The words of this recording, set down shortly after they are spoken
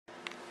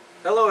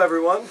Hello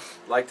everyone.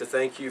 I'd like to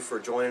thank you for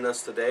joining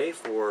us today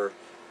for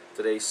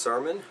today's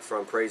sermon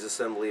from Praise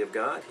Assembly of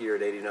God here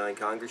at 89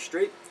 Congress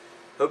Street.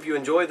 Hope you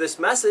enjoy this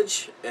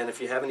message, and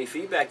if you have any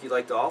feedback you'd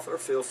like to offer,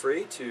 feel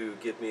free to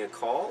give me a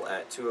call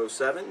at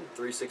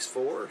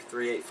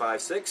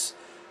 207-364-3856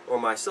 or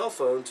my cell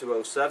phone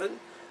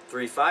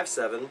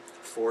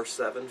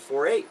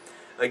 207-357-4748.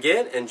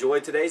 Again, enjoy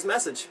today's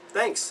message.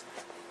 Thanks.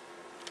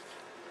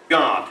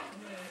 God,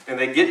 and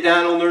they get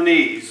down on their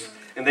knees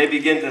and they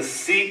begin to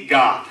seek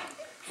God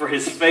for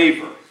His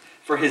favor,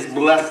 for His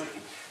blessing,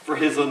 for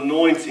His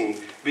anointing.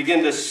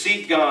 Begin to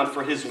seek God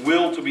for His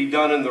will to be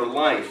done in their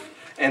life.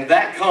 And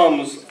that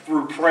comes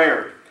through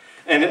prayer.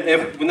 And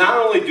if not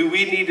only do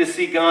we need to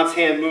see God's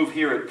hand move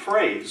here at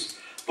Praise,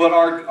 but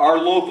our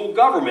local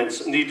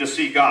governments need to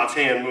see God's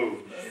hand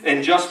move.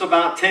 In just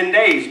about 10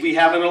 days, we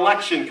have an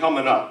election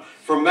coming up.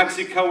 For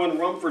Mexico and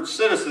Rumford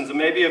citizens, and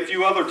maybe a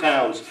few other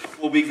towns,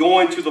 will be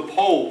going to the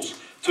polls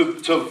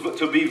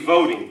to be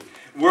voting.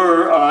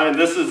 And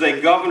this is a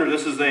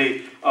governor's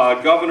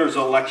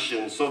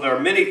election, so there are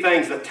many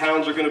things that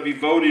towns are going to be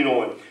voting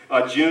on.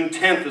 June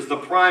 10th is the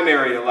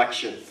primary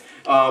election.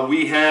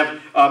 We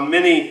have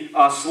many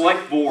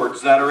select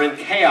boards that are in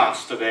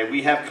chaos today.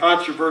 We have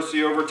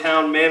controversy over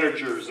town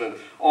managers and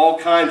all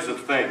kinds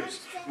of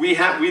things. We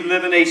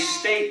live in a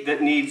state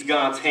that needs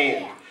God's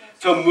hand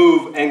to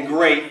move in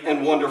great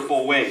and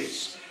wonderful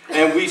ways.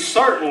 And we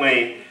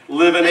certainly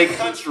live in a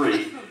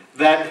country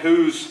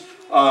whose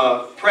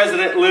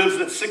president lives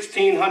at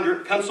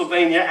 1600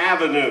 Pennsylvania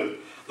Avenue,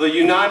 the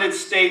United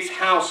States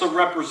House of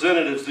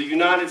Representatives, the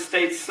United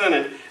States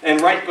Senate,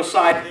 and right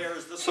beside there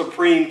is the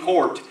Supreme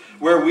Court,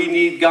 where we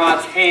need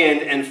God's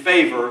hand and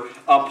favor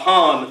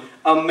upon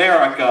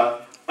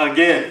America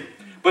again.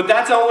 But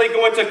that's only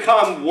going to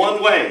come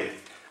one way,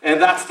 and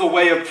that's the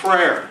way of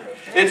prayer.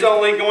 It's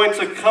only going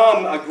to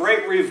come, a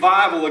great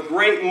revival, a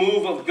great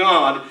move of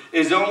God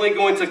is only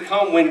going to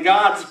come when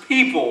God's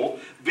people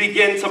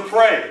begin to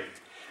pray.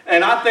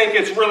 And I think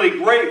it's really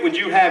great when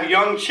you have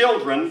young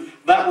children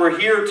that were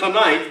here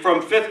tonight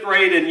from 5th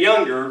grade and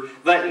younger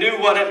that knew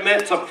what it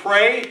meant to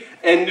pray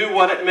and knew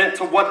what it meant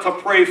what to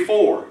pray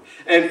for.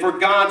 And for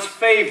God's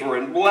favor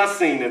and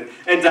blessing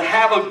and to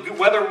have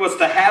whether it was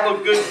to have a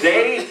good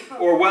day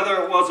or whether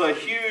it was a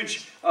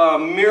huge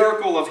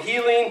miracle of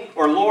healing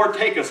or Lord,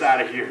 take us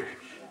out of here.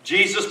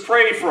 Jesus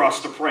prayed for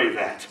us to pray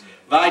that.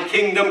 Thy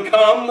kingdom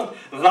come,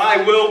 thy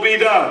will be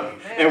done.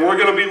 And we're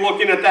going to be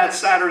looking at that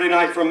Saturday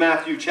night from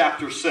Matthew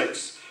chapter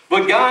 6.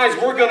 But guys,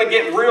 we're going to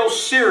get real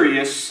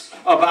serious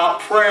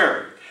about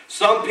prayer.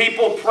 Some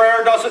people,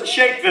 prayer doesn't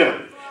shake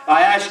them.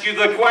 I ask you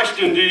the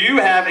question, do you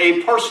have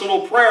a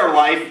personal prayer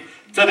life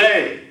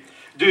today?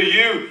 Do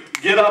you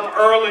get up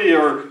early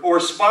or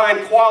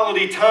find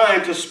quality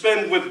time to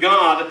spend with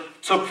God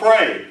to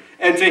pray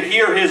and to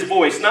hear His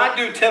voice? Not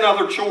do 10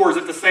 other chores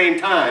at the same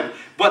time,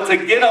 but to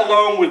get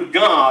alone with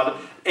God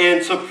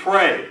and to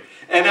pray.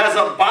 And as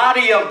a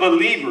body of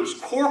believers,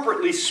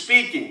 corporately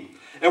speaking,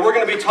 and we're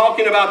going to be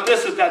talking about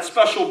this at that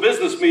special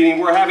business meeting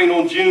we're having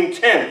on June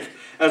 10th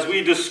as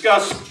we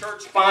discuss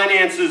church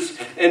finances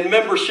and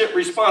membership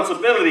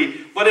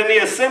responsibility. But in the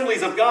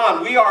Assemblies of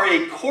God, we are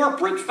a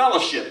corporate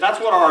fellowship. That's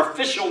what our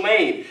official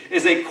name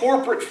is, a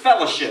corporate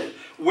fellowship.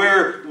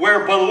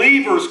 Where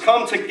believers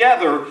come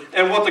together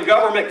and what the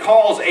government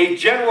calls a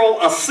general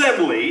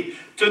assembly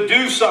to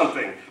do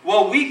something.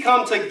 Well, we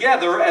come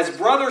together as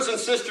brothers and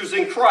sisters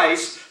in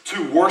Christ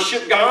to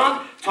worship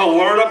God, to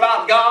learn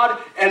about God,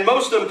 and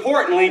most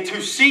importantly,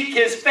 to seek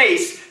His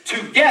face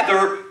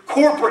together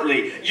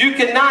corporately. You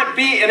cannot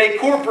be in a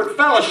corporate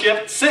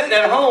fellowship sitting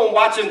at home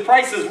watching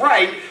Price is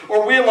Right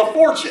or Wheel of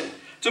Fortune.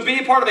 To be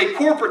a part of a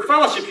corporate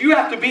fellowship, you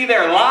have to be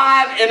there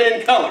live and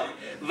in color.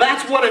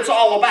 That's what it's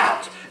all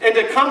about. And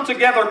to come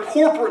together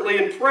corporately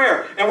in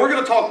prayer. And we're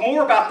going to talk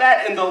more about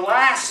that in the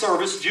last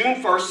service,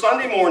 June 1st,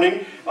 Sunday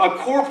morning, a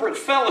corporate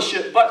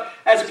fellowship. But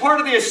as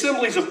part of the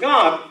Assemblies of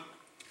God,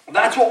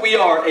 that's what we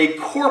are, a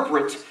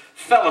corporate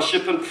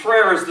fellowship, and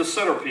prayer is the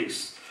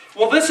centerpiece.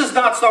 Well, this is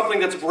not something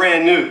that's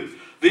brand new.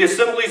 The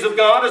Assemblies of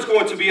God is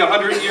going to be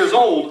 100 years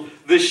old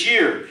this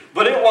year.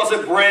 But it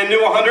wasn't brand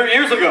new 100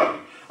 years ago.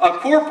 A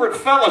corporate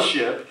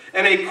fellowship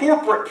and a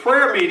corporate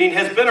prayer meeting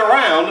has been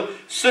around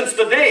since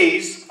the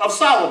days of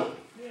Solomon.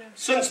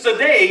 Since the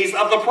days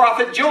of the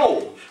prophet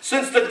Joel,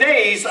 since the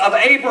days of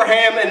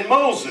Abraham and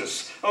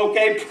Moses.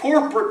 Okay,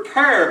 corporate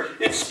prayer,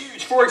 it's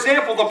huge. For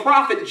example, the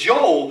prophet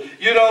Joel,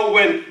 you know,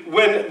 when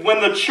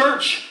the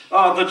church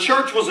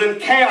was in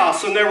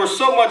chaos and there was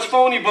so much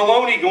phony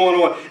baloney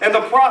going on, and the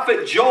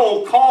prophet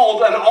Joel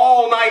called an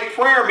all-night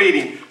prayer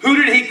meeting. Who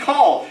did he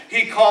call?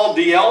 He called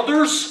the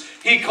elders,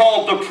 he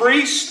called the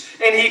priests,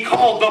 and he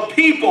called the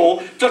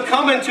people to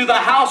come into the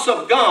house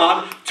of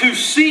God to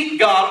seek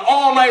God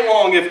all night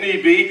long, if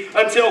need be,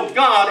 until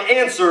God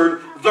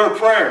answered their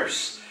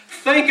prayers.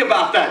 Think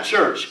about that,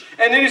 church.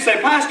 And then you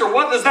say, Pastor,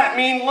 what does that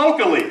mean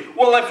locally?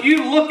 Well, if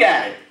you look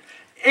at it,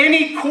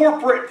 any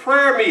corporate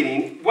prayer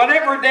meeting,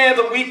 whatever day of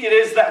the week it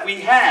is that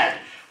we had,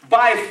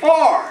 by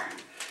far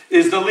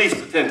is the least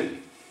attended.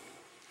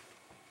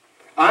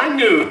 I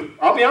knew,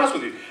 I'll be honest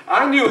with you,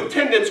 I knew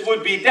attendance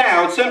would be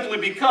down simply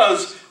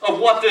because of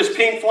what this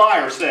pink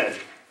flyer said.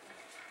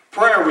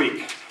 Prayer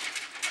week.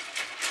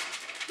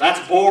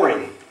 That's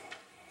boring.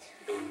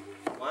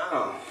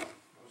 Wow.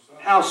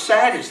 How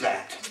sad is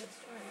that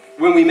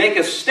when we make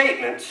a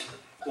statement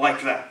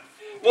like that?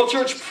 Well,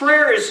 church,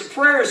 prayer is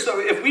so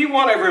if we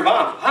want a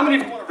revival, how many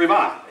of you want a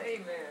revival?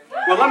 Amen.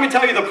 Well, let me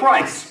tell you the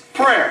price.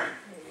 Prayer.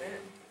 Amen.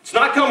 It's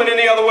not coming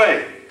any other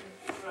way.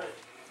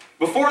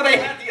 Before they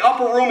had the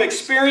upper room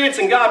experience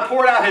and God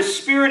poured out His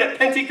Spirit at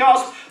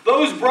Pentecost,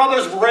 those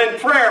brothers were in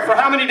prayer for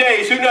how many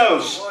days? Who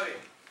knows?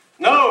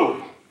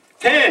 No.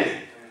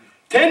 10.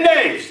 10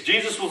 days.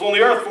 Jesus was on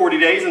the earth 40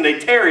 days, and they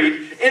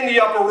tarried in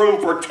the upper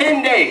room for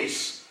 10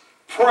 days,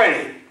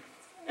 praying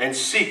and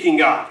seeking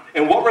God.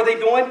 And what were they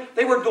doing?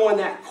 They were doing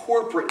that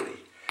corporately.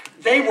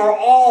 They were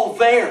all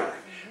there,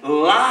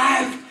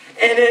 live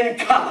and in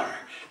color.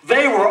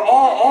 They were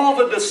all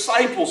the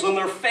disciples and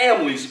their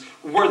families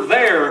were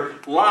there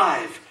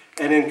live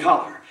and in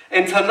color.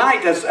 And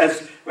tonight,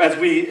 as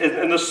we,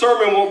 and the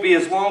sermon won't be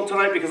as long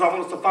tonight because I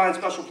want us to find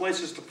special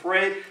places to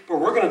pray, but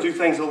we're going to do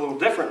things a little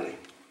differently.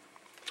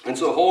 And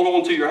so hold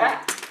on to your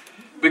hat,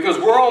 because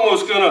we're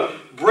almost going to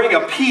bring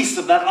a piece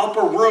of that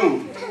upper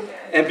room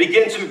and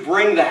begin to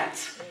bring that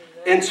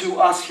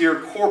into us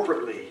here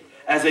corporately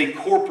as a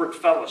corporate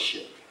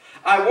fellowship.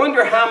 I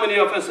wonder how many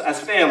of us as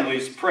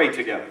families pray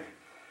together.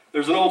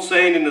 There's an old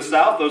saying in the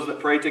South, those that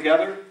pray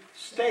together,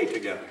 stay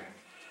together.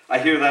 I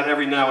hear that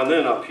every now and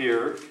then up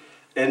here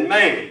in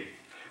Maine.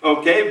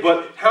 Okay,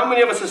 but how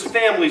many of us as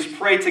families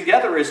pray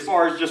together as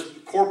far as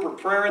just corporate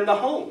prayer in the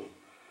home?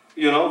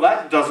 You know,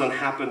 that doesn't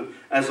happen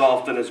as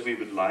often as we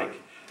would like.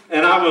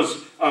 And I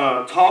was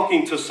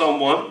talking to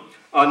someone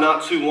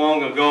not too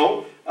long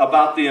ago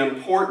about the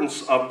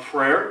importance of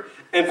prayer.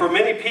 And for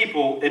many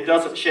people, it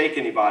doesn't shake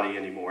anybody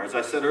anymore. As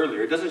I said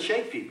earlier, it doesn't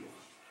shake people.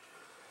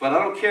 But I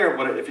don't care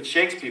if it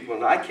shakes people,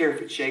 and I care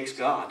if it shakes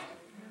God.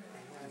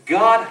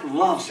 God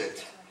loves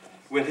it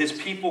when His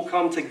people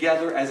come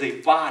together as a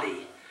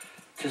body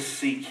to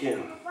seek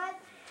Him.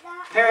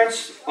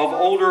 Parents of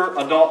older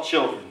adult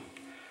children,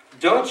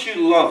 don't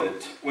you love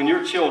it when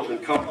your children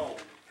come home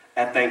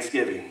at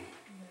Thanksgiving?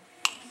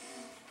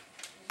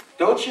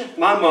 Don't you?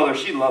 My mother,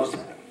 she loves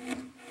that.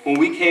 When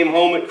we came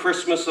home at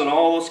Christmas and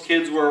all those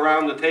kids were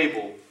around the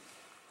table,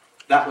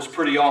 that was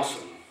pretty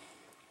awesome.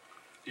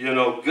 You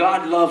know,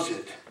 God loves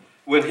it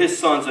when His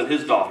sons and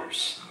His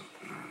daughters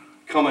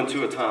come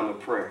into a time of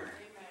prayer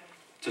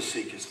to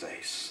seek His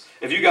face.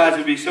 If you guys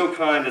would be so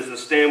kind as to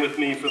stand with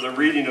me for the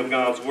reading of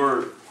God's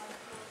Word.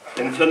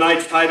 And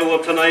tonight's title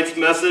of tonight's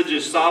message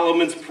is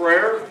Solomon's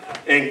Prayer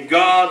and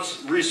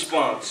God's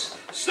Response.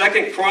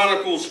 2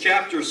 Chronicles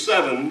chapter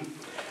 7.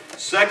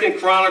 2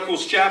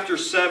 Chronicles chapter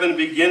 7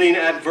 beginning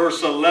at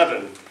verse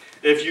 11.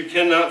 If you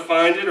cannot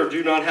find it or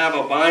do not have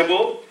a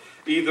Bible,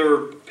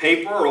 either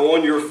paper or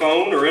on your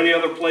phone or any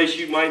other place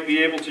you might be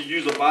able to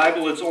use a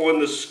Bible, it's on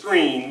the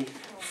screen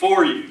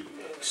for you.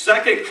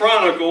 2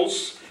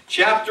 Chronicles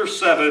chapter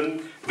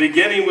 7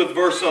 beginning with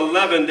verse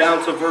 11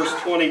 down to verse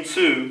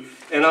 22.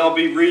 And I'll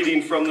be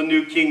reading from the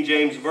New King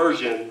James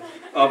Version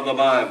of the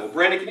Bible.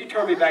 Brandon, can you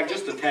turn me back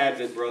just a tad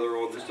bit, brother,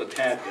 or just a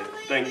tad bit?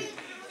 Thank you.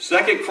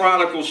 2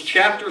 Chronicles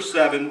chapter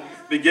 7,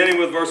 beginning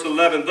with verse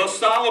 11. Thus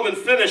Solomon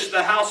finished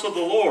the house of the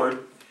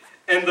Lord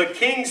and the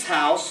king's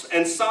house,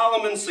 and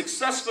Solomon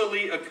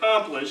successfully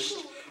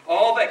accomplished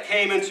all that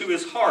came into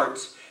his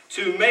heart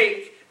to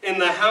make in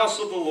the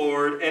house of the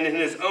Lord and in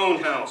his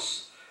own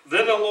house.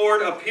 Then the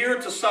Lord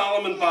appeared to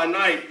Solomon by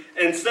night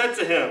and said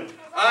to him,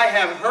 I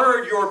have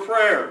heard your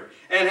prayer,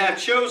 and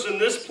have chosen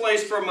this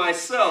place for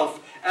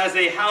myself as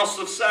a house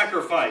of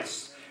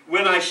sacrifice.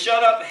 When I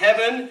shut up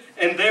heaven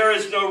and there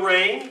is no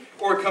rain,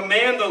 or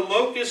command the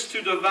locusts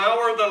to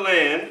devour the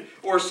land,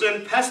 or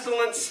send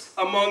pestilence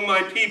among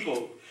my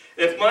people,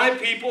 if my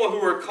people who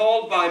are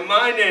called by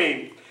my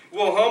name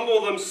will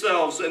humble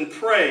themselves and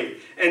pray,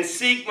 and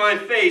seek my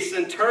face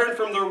and turn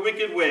from their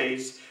wicked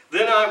ways,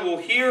 then I will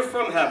hear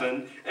from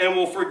heaven and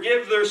will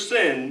forgive their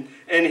sin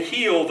and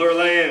heal their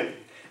land.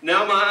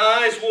 Now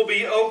my eyes will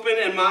be open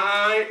and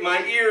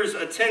my ears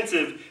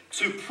attentive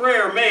to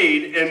prayer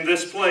made in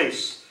this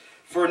place.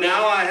 For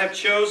now I have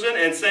chosen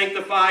and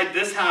sanctified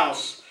this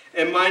house,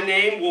 and my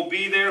name will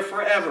be there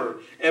forever,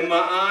 and my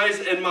eyes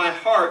and my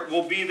heart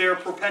will be there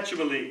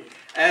perpetually.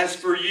 As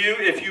for you,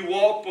 if you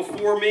walk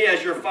before me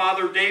as your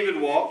father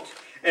David walked,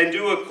 and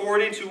do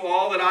according to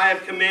all that I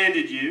have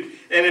commanded you,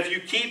 and if you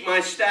keep my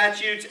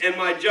statutes and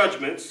my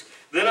judgments,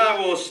 then I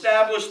will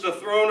establish the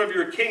throne of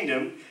your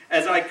kingdom,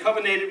 as I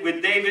covenanted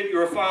with David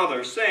your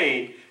father,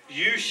 saying,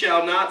 you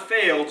shall not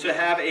fail to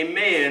have a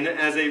man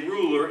as a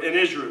ruler in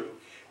Israel.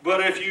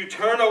 But if you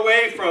turn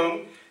away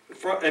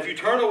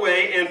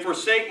and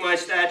forsake my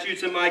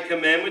statutes and my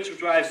commandments,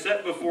 which I have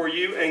set before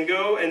you, and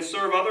go and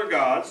serve other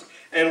gods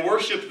and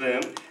worship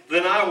them,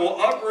 then I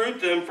will uproot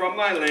them from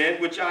my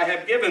land which I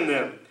have given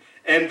them.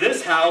 And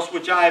this house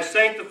which I have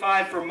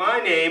sanctified for my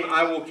name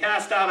I will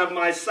cast out of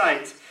my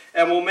sight,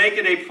 and will make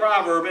it a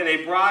proverb and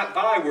a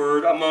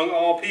byword among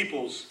all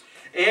peoples.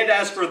 And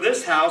as for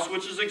this house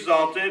which is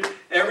exalted,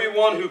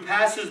 everyone who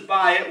passes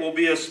by it will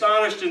be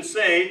astonished and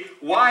say,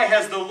 why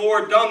has the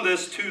Lord done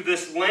this to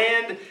this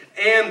land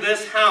and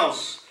this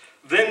house?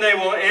 Then they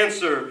will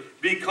answer,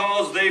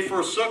 because they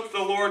forsook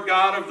the Lord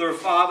God of their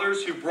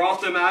fathers, who brought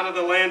them out of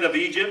the land of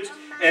Egypt,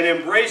 and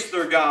embraced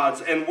their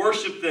gods, and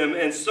worshipped them,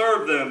 and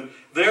served them.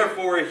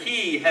 Therefore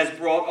he has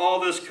brought all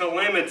this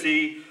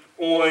calamity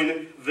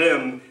on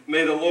them.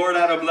 May the Lord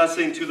add a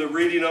blessing to the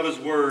reading of his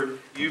word.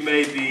 You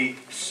may be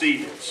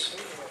seated.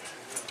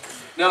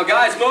 Now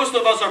guys, most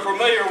of us are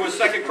familiar with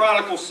 2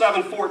 Chronicles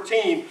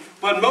 7:14,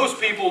 but most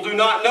people do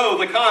not know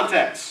the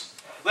context.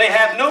 They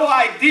have no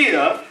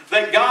idea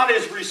that God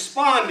is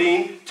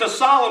responding to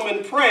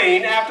Solomon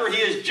praying after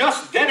he has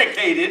just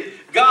dedicated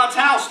God's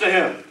house to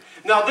him.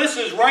 Now this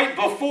is right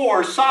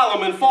before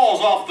Solomon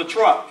falls off the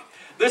truck.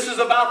 This is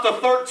about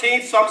the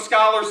 13th, some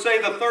scholars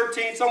say the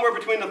 13th, somewhere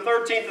between the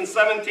 13th and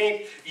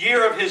 17th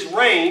year of his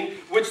reign,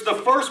 which the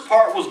first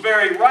part was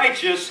very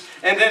righteous,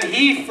 and then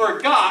he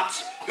forgot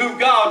who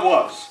God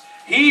was.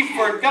 He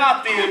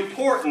forgot the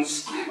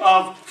importance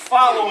of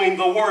following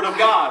the Word of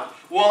God.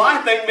 Well, I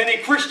think many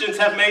Christians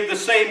have made the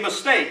same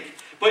mistake.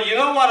 But you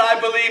know what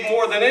I believe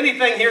more than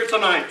anything here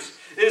tonight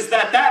is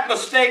that that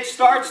mistake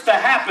starts to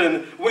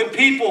happen when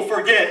people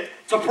forget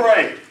to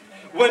pray.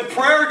 When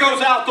prayer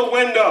goes out the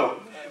window.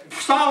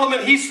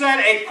 Solomon, he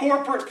said a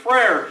corporate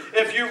prayer.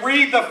 If you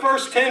read the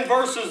first 10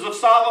 verses of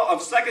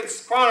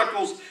 2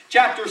 Chronicles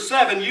chapter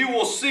 7, you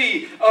will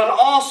see an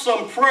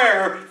awesome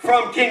prayer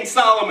from King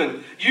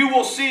Solomon. You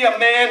will see a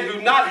man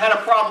who not had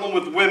a problem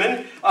with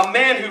women, a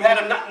man who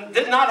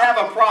did not have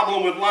a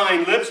problem with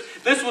lying lips.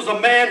 This was a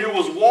man who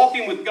was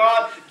walking with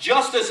God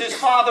just as his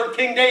father,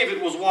 King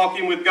David, was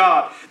walking with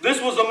God.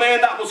 This was a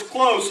man that was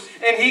close,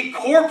 and he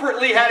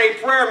corporately had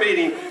a prayer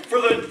meeting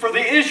for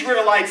the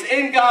Israelites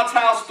in God's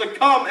house to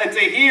come and to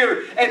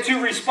hear and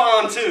to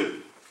respond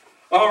to.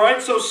 All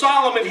right, so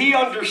Solomon, he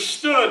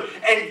understood,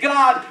 and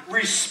God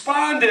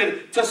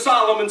responded to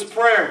Solomon's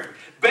prayer.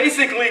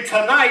 Basically,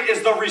 tonight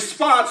is the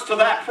response to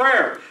that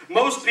prayer.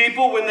 Most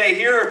people, when they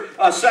hear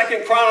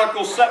 2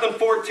 Chronicles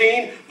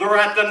 7:14, they're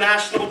at the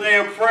National Day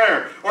of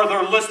Prayer, or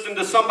they're listening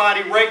to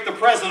somebody rake the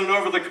president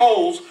over the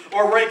coals,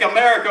 or rake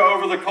America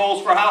over the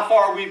coals for how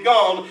far we've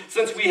gone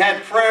since we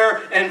had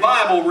prayer and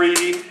Bible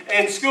reading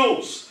in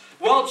schools.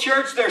 Well,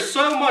 church, there's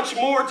so much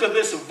more to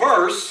this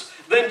verse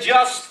than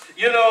just,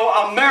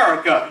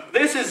 America.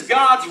 This is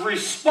God's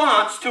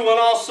response to an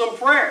awesome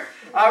prayer.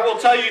 I will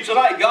tell you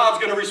tonight, God's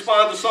going to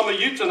respond to some of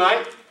you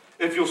tonight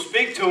if you'll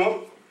speak to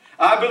Him.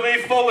 I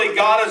believe fully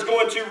God is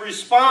going to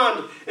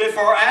respond if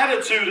our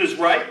attitude is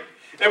right.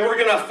 And we're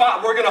going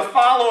to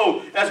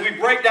follow, as we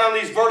break down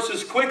these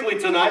verses quickly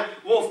tonight,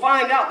 we'll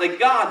find out that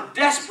God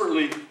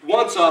desperately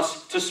wants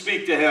us to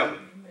speak to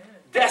Him.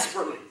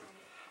 Desperately.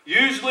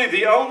 Usually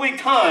the only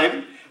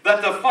time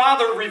that the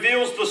Father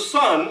reveals the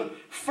Son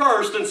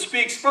first and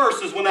speaks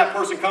first is when that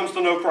person comes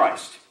to know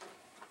Christ.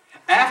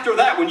 After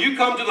that, when you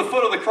come to the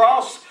foot of the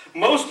cross,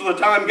 most of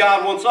the time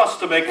God wants us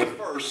to make the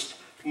first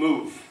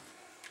move.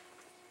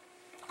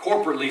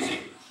 Corporately,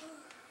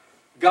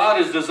 God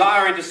is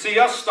desiring to see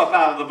us step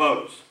out of the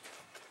boat.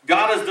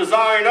 God is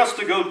desiring us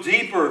to go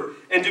deeper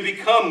and to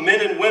become men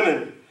and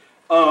women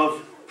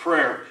of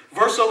prayer.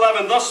 Verse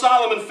 11, thus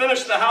Solomon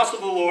finished the house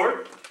of the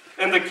Lord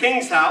and the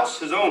king's house,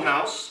 his own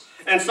house.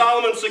 And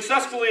Solomon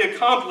successfully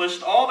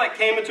accomplished all that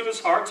came into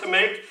his heart to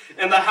make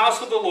in the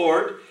house of the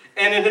Lord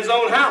and in his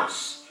own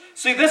house.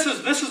 See, this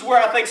is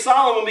where I think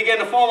Solomon began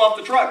to fall off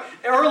the truck.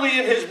 Early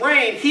in his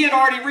reign, he had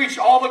already reached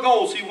all the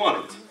goals he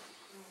wanted.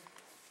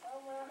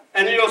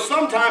 And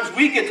sometimes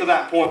we get to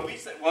that point. We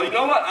say, well, you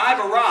know what? I've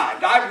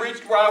arrived. I've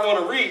reached where I want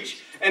to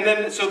reach. And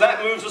then, so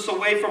that moves us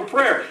away from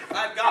prayer.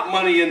 I've got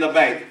money in the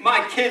bank.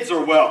 My kids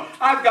are well.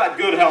 I've got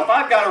good health.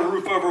 I've got a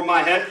roof over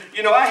my head.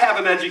 I have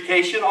an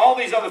education, all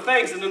these other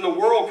things. And then the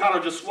world kind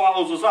of just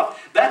swallows us up.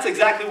 That's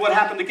exactly what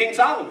happened to King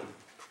Solomon.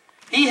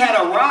 He had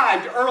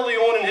arrived early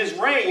on in his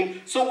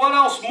reign. So what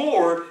else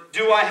more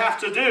do I have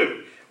to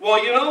do? Well,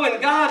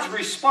 in God's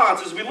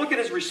response, as we look at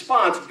his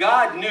response,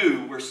 God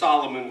knew where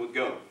Solomon would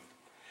go.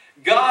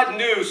 God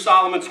knew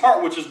Solomon's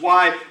heart, which is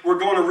why we're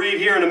going to read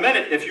here in a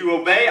minute. If you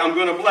obey, I'm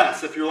going to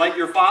bless. If you're like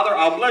your father,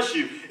 I'll bless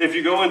you. If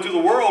you go into the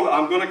world,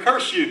 I'm going to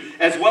curse you,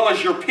 as well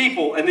as your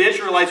people. And the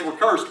Israelites were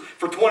cursed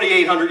for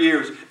 2,800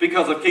 years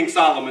because of King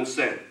Solomon's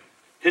sin.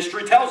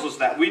 History tells us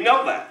that. We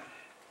know that.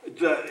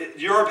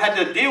 Europe had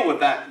to deal with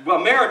that.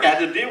 America had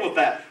to deal with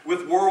that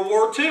with World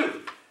War II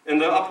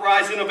and the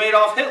uprising of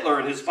Adolf Hitler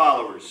and his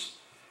followers.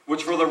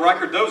 Which, for the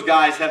record, those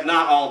guys have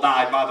not all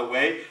died, by the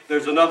way.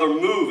 There's another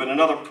move and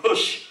another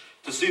push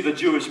to see the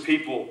Jewish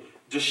people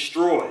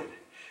destroyed.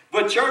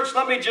 But church,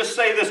 let me just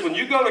say this. When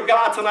you go to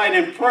God tonight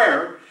in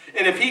prayer,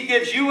 and if He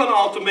gives you an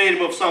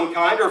ultimatum of some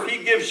kind, or if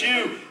He gives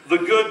you the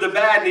good, the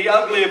bad, and the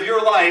ugly of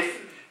your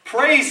life,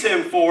 praise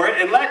Him for it.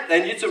 And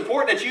it's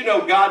important that you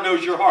know God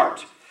knows your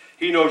heart.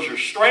 He knows your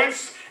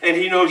strengths, and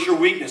He knows your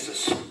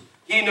weaknesses.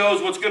 He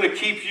knows what's going to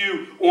keep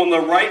you on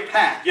the right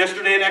path.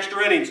 Yesterday in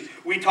Extra Innings,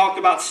 we talked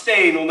about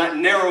staying on that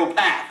narrow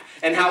path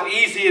and how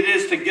easy it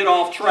is to get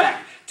off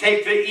track,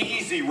 take the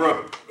easy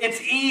road. It's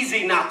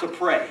easy not to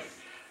pray.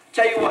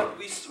 Tell you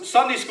what,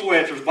 Sunday school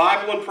answers,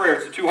 Bible and prayer,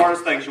 it's the two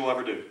hardest things you'll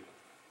ever do.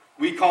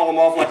 We call them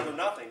off like they're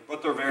nothing,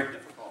 but they're very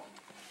difficult.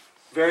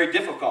 Very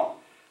difficult.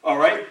 All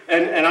right?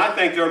 And I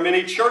think there are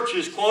many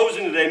churches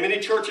closing today, many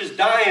churches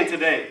dying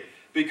today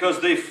because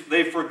they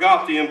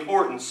forgot the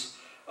importance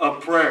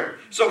of prayer.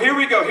 So here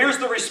we go. Here's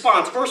the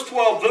response. Verse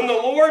 12, then the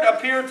Lord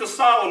appeared to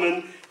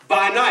Solomon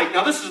by night.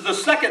 Now this is the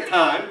second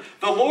time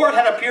the Lord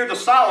had appeared to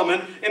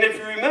Solomon. And if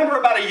you remember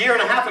about a year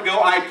and a half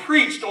ago, I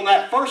preached on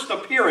that first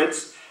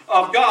appearance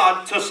of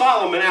God to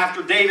Solomon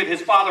after David,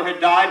 his father, had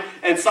died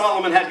and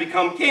Solomon had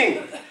become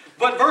king.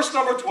 But verse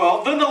number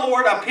 12, then the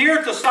Lord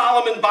appeared to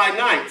Solomon by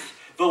night.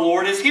 The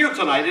Lord is here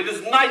tonight. It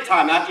is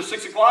nighttime. After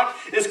 6 o'clock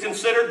is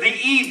considered the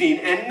evening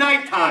and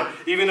nighttime,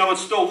 even though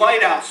it's still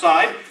light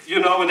outside,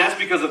 and that's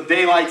because of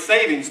daylight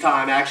savings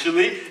time,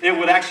 actually. It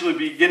would actually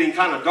be getting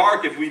kind of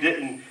dark if we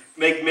didn't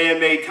make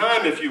man-made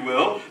time, if you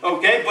will.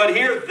 Okay, but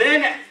here,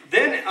 then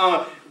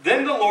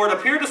the Lord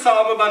appeared to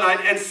Solomon by night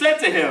and said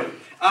to him,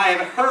 I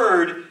have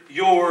heard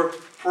your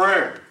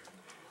prayer.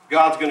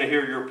 God's going to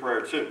hear your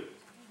prayer too.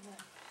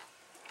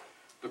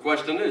 The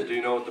question is, do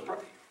you know what to pray?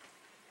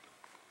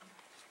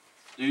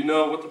 Do you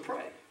know what to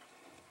pray?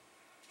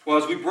 Well,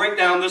 as we break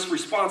down this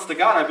response to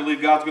God, I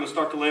believe God's going to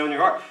start to lay on your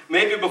heart.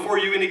 Maybe before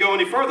you go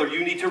any further,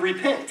 you need to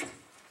repent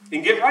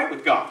and get right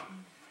with God.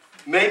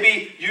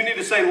 Maybe you need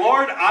to say,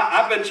 Lord,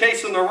 I've been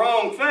chasing the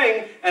wrong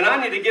thing, and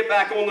I need to get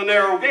back on the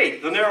narrow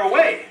gate, the narrow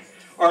way.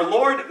 Or,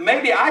 Lord,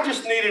 maybe I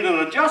just needed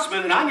an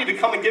adjustment, and I need to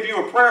come and give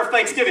you a prayer of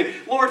thanksgiving.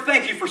 Lord,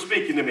 thank you for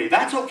speaking to me.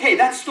 That's okay.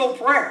 That's still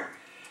prayer.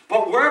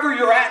 But wherever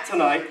you're at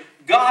tonight,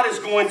 God is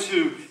going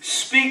to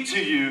speak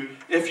to you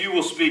if you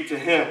will speak to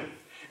him.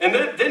 And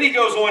then he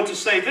goes on to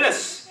say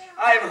this,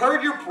 I have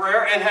heard your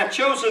prayer and have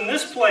chosen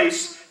this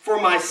place for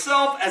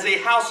myself as a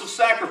house of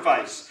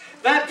sacrifice.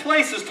 That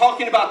place is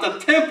talking about the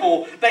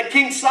temple that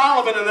King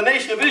Solomon and the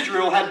nation of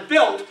Israel had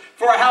built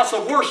for a house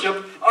of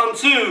worship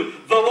unto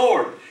the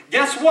Lord.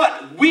 Guess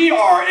what? We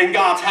are in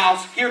God's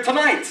house here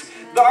tonight.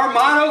 Our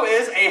motto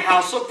is a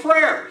house of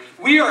prayer.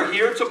 We are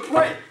here to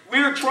pray. We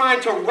are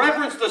trying to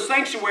reverence the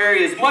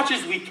sanctuary as much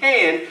as we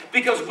can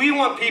because we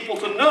want people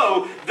to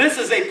know this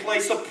is a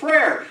place of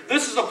prayer.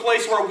 This is a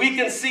place where we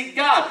can seek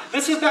God.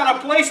 This is not a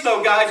place,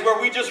 though, guys, where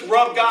we just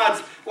rub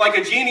God's like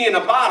a genie in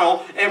a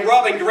bottle and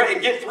rub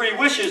and get 3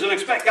 wishes and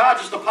expect God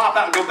just to pop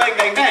out and go bang,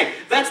 bang, bang.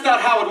 That's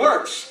not how it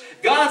works.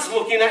 God's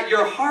looking at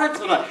your heart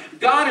tonight.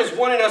 God is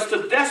wanting us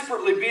to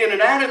desperately be in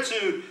an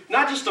attitude,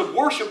 not just of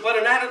worship, but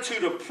an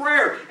attitude of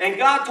prayer. And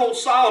God told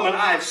Solomon,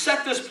 I have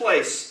set this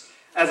place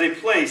as a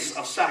place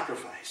of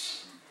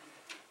sacrifice.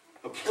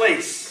 A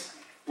place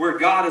where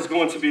God is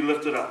going to be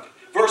lifted up.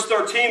 Verse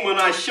 13, when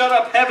I shut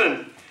up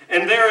heaven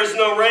and there is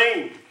no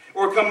rain,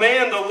 or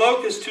command the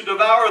locust to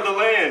devour the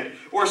land,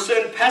 or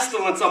send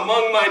pestilence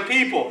among my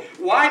people.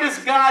 Why does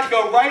God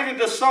go right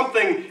into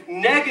something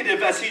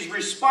negative as he's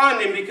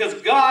responding? Because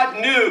God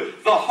knew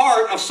the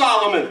heart of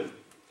Solomon.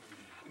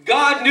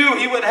 God knew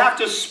he would have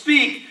to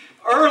speak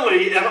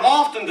early and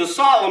often to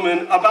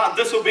Solomon about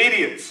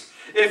disobedience.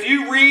 If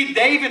you read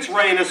David's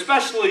reign,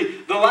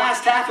 especially the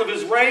last half of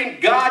his reign,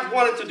 God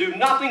wanted to do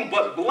nothing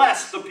but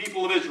bless the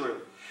people of Israel.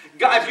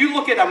 God, if you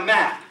look at a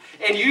map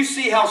and you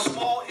see how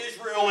small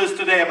Israel is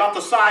today, about the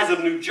size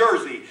of New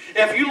Jersey,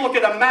 if you look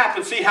at a map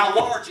and see how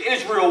large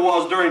Israel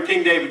was during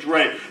King David's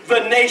reign,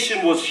 the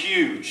nation was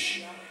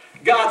huge.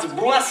 God's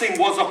blessing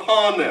was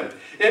upon them.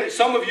 In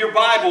some of your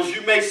Bibles,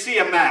 you may see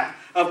a map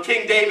of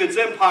King David's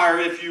empire,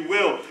 if you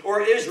will,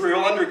 or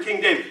Israel under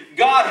King David.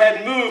 God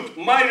had moved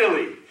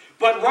mightily.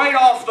 But right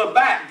off the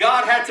bat,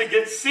 God had to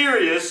get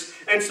serious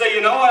and say,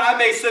 you know what, I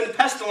may send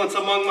pestilence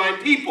among my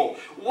people.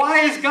 Why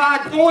is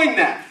God doing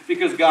that?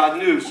 Because God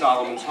knew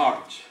Solomon's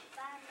heart.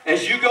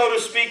 As you go to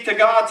speak to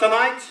God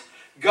tonight,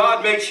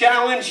 God may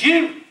challenge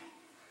you.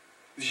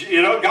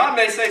 God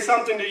may say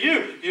something to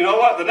you. You know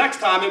what, the next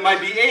time it might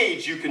be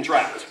AIDS you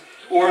contract.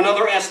 Or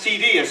another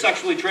STD, a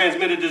sexually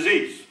transmitted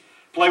disease.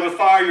 Play with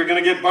fire, you're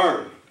going to get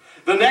burned.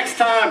 The next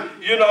time,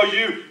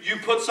 you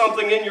put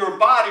something in your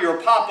body or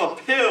pop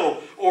a pill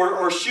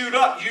or shoot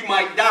up, you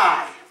might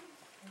die.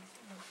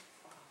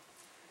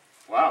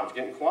 Wow, it's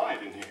getting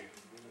quiet in here.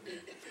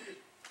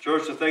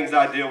 Church, the things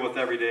I deal with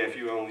every day, if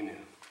you only knew.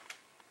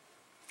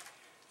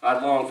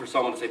 I'd long for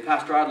someone to say,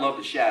 Pastor, I'd love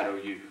to shadow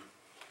you.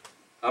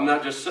 I'm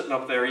not just sitting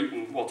up there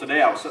eating, well,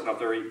 today I was sitting up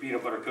there eating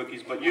peanut butter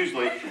cookies, but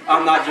usually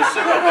I'm not just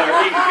sitting up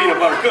there eating peanut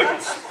butter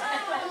cookies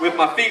with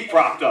my feet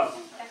propped up.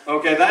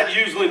 Okay, that's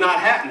usually not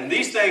happening.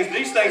 These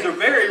things are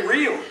very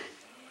real.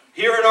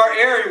 Here in our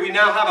area, we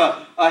now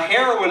have a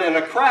heroin and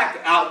a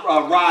crack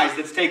rise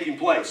that's taking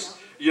place.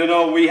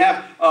 We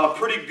have a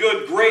pretty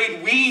good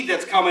grade weed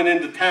that's coming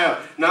into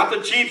town. Not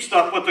the cheap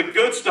stuff, but the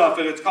good stuff,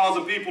 and it's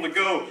causing people to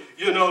go,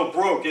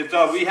 broke.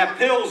 We have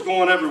pills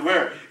going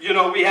everywhere.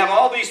 We have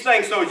all these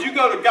things. So as you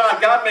go to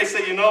God, God may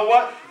say, you know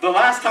what? The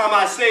last time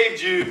I saved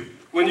you,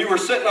 when you were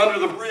sitting under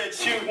the bridge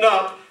shooting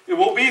up, it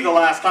will be the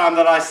last time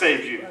that I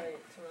saved you.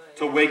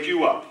 To wake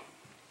you up.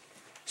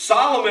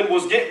 Solomon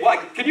was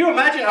can you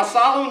imagine how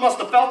Solomon must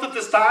have felt at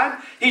this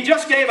time? He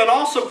just gave an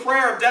awesome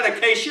prayer of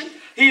dedication.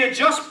 He had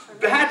just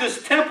had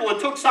this temple. It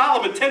took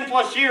Solomon 10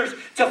 plus years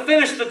to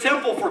finish the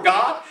temple for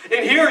God.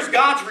 And here's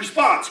God's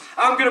response.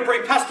 I'm going to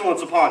bring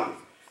pestilence upon you.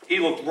 He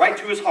looked right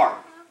to his heart.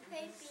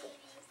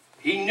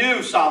 He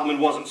knew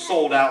Solomon wasn't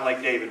sold out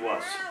like David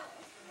was.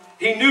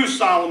 He knew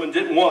Solomon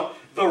didn't want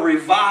the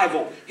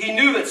revival. He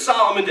knew that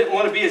Solomon didn't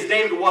want to be as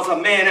David was, a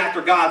man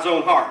after God's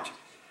own heart.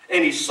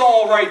 And he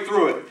saw right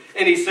through it.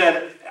 And he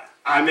said,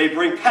 I may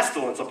bring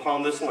pestilence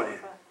upon this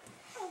land.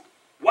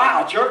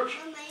 Wow, church.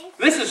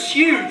 This is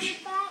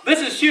huge.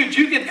 This is huge.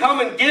 You can come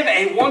and give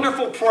a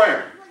wonderful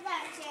prayer.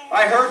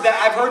 I've heard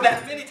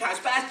that many times.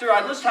 Pastor,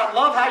 I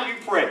love how you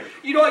pray.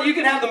 You know what? You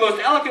can have the most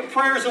eloquent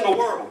prayers in the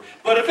world.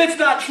 But if it's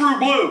not true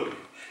blue,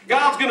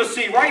 God's going to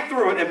see right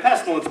through it, and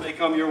pestilence may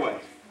come your way.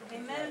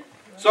 Amen.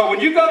 So when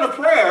you go to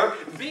prayer,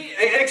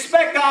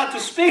 expect God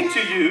to speak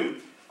to you,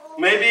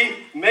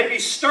 maybe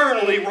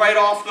sternly right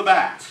off the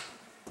bat.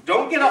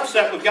 Don't get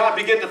upset with God.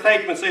 Begin to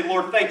thank Him and say,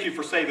 Lord, thank you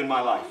for saving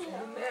my life.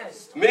 Amen.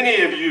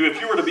 Many of you,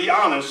 if you were to be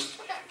honest,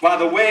 by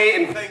the way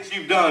and things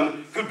you've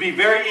done, could be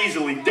very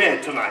easily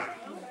dead tonight.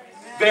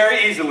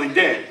 Very easily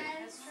dead.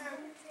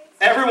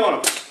 Every one of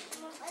us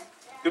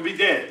could be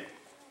dead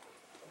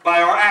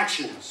by our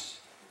actions.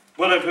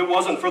 But if it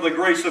wasn't for the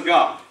grace of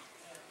God.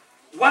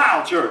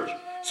 Wow, church.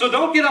 So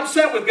don't get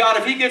upset with God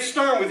if He gets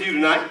stern with you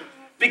tonight.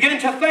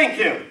 Begin to thank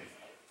Him,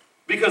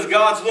 because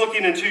God's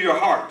looking into your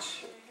hearts.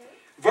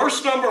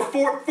 Verse number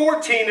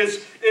 14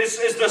 is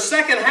the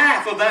second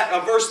half of that,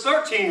 of verse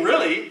 13,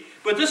 really.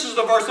 But this is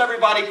the verse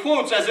everybody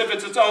quotes as if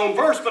it's its own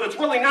verse, but it's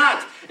really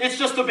not. It's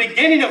just the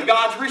beginning of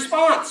God's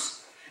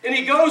response. And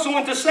He goes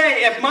on to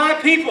say, if my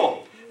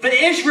people, the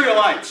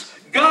Israelites,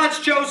 God's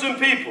chosen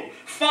people,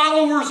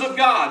 followers of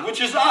God,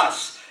 which is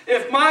us,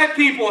 if my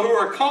people who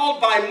are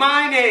called by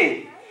my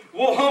name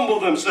will humble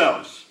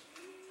themselves.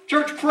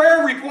 Church,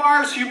 prayer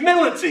requires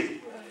humility.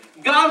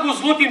 God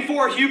was looking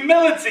for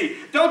humility.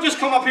 Don't just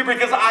come up here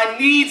because I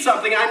need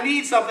something, I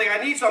need something,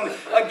 I need something.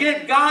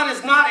 Again, God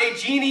is not a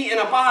genie in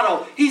a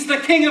bottle. He's the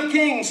King of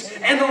Kings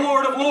and the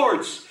Lord of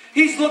Lords.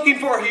 He's looking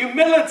for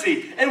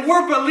humility. And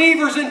we're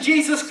believers in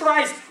Jesus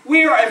Christ.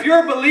 If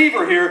you're a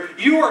believer here,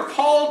 you are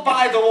called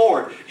by the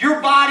Lord.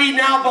 Your body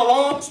now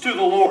belongs to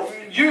the Lord.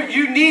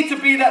 You need to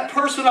be that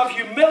person of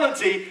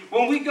humility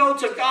when we go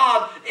to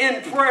God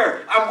in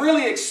prayer. I'm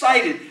really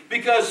excited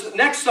because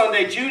next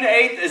Sunday, June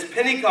 8th, is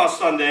Pentecost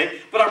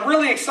Sunday. But I'm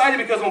really excited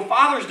because on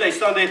Father's Day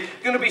Sunday,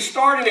 I'm going to be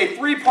starting a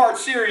 3-part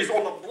series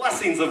on the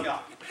blessings of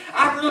God.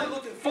 I'm really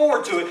looking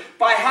forward to it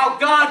by how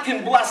God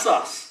can bless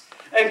us.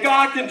 And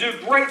God can do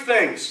great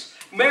things.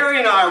 Mary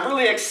and I are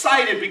really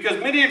excited because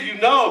many of you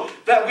know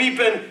that we've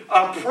been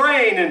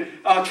praying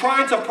and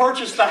trying to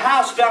purchase the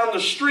house down the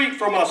street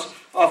from us,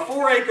 a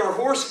 4-acre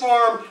horse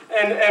farm,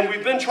 and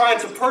we've been trying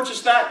to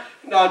purchase that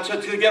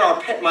to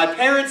get my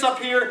parents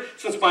up here,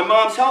 since my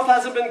mom's health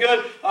hasn't been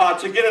good,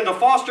 to get into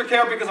foster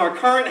care because our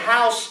current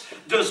house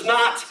does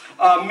not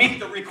meet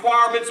the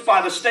requirements by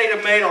the state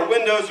of Maine. Our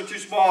windows are too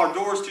small, our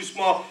doors too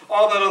small,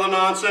 all that other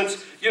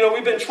nonsense. You know,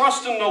 we've been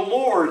trusting the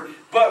Lord.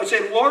 But we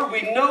say, Lord,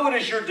 we know it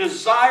is your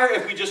desire.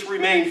 If we just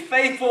remain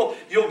faithful,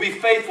 you'll be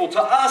faithful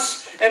to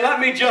us. And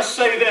let me just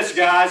say this,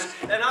 guys.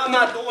 And I'm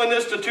not doing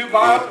this to toot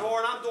my own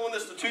horn. I'm doing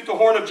this to toot the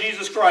horn of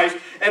Jesus Christ.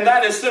 And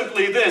that is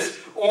simply this.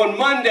 On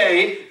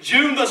Monday,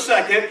 June the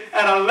 2nd,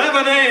 at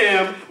 11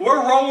 a.m.,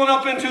 we're rolling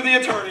up into the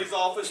attorney's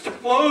office to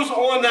close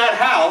on that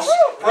house.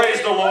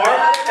 Praise the Lord.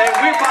 And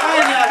we're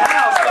buying that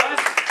house, guys.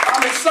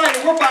 I'm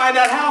excited. We're buying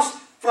that house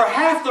for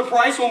half the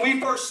price when we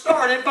first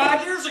started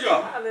 5 years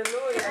ago.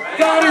 Hallelujah.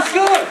 God is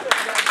good.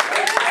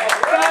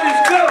 God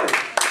is good.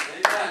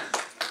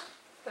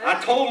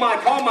 I called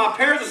my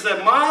parents and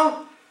said,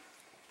 Mom,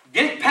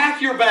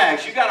 pack your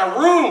bags. You got a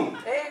room.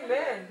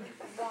 Amen.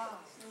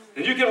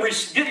 And you can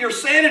get your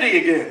sanity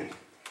again.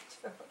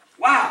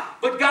 Wow.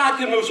 But God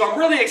can move. So I'm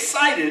really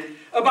excited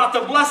about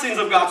the blessings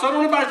of God. So I don't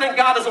want anybody to think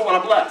God doesn't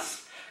want to bless.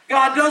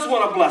 God does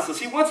want to bless us.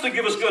 He wants to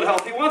give us good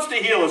health. He wants to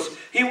heal us.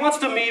 He wants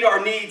to meet our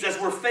needs as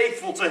we're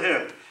faithful to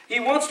Him. He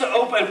wants to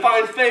open and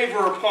find favor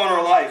upon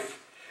our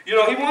life. You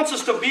know, He wants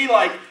us to be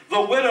like the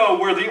widow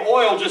where the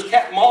oil just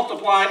kept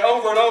multiplying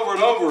over and over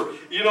and over.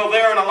 You know,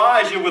 there in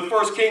Elijah with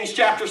 1 Kings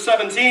chapter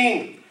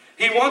 17.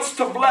 He wants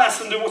to bless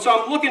and do.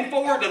 So I'm looking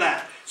forward to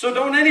that. So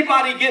don't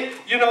anybody get,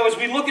 you know, as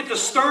we look at the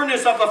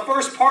sternness of the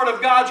first part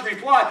of God's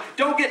reply,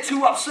 don't get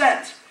too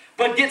upset.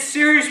 But get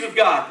serious with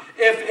God.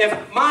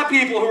 If my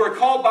people who are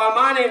called by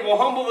my name will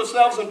humble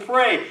themselves and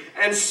pray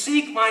and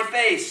seek my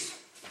face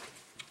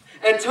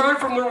and turn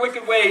from their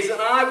wicked ways,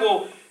 and I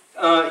will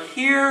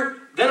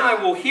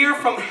hear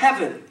from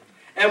heaven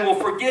and will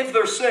forgive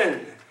their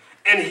sin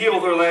and heal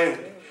their land.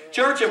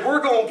 Church, if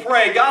we're going to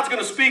pray, God's going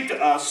to speak to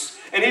us,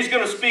 and He's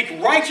going to speak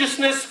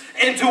righteousness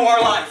into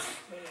our life.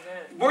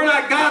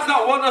 God's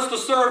not wanting us to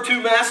serve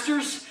two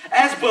masters.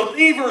 As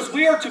believers,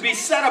 we are to be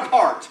set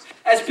apart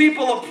As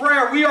people of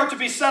prayer, we are to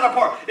be set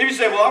apart. If you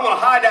say, well, I'm going to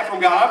hide that from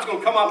God, I'm just going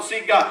to come up and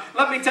seek God.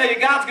 Let me tell you,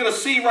 God's going to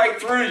see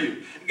right through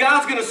you.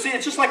 God's going to see.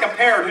 It's just like a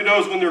parent who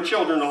knows when their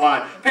children are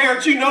lying.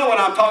 Parents, you know what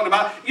I'm talking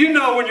about. You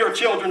know when your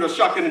children are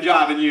shucking and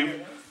jiving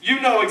you. You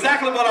know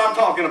exactly what I'm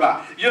talking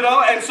about. You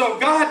know, and so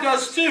God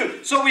does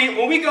too. So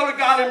when we go to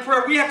God in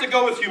prayer, we have to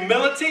go with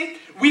humility.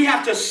 We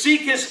have to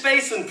seek His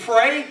face and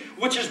pray,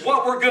 which is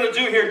what we're going to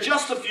do here in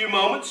just a few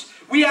moments.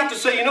 We have to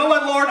say, you know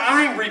what, Lord,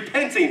 I'm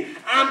repenting.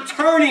 I'm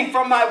turning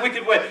from my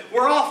wicked way.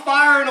 We're all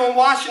firing on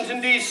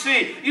Washington,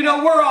 D.C. You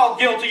know, we're all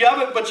guilty of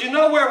it, but you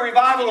know where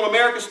revival in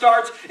America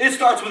starts? It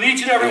starts with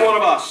each and every one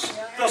of us.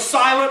 The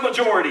silent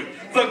majority,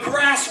 the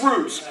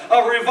grassroots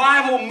of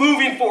revival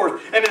moving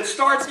forth. And it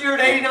starts here at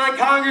 89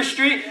 Congress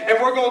Street,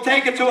 and we're going to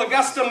take it to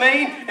Augusta,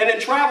 Maine, and then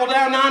travel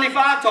down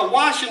 95 to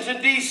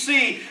Washington,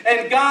 D.C.,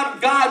 and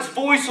God's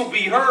voice will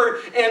be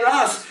heard in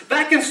us.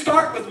 That can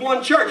start with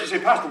one church. You say,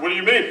 Pastor, what do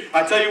you mean?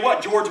 I tell you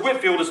what, George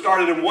Whitfield has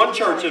started in one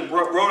church in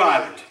Rhode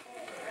Island.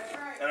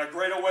 And a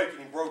great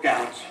awakening broke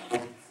out.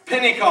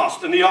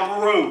 Pentecost in the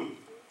upper room.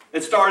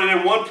 It started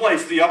in one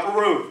place, the upper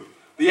room.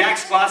 The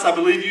Acts class, I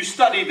believe you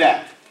studied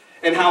that.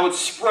 And how it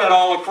spread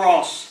all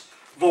across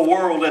the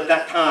world at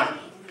that time.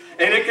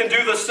 And it can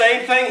do the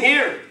same thing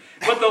here.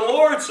 But the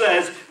Lord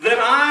says, then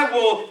I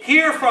will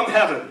hear from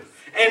heaven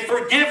and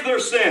forgive their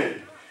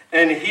sin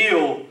and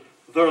heal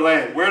their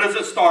land. Where does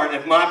it start?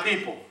 If my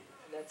people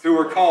who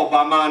are called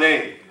by my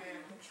name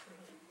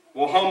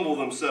will humble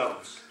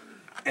themselves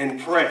and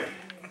pray.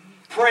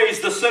 Prayer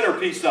is the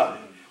centerpiece of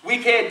it. We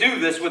can't do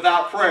this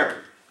without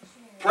prayer.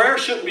 Prayer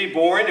shouldn't be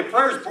boring. If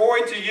prayer is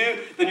boring to you,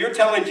 then you're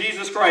telling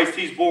Jesus Christ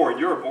He's boring.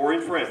 You're a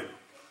boring friend.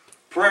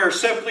 Prayer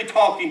is simply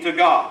talking to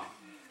God.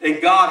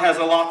 And God has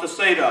a lot to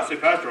say to us. Say,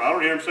 Pastor, I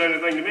don't hear Him say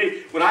anything to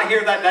me. When I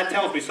hear that, that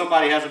tells me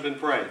somebody hasn't been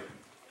praying.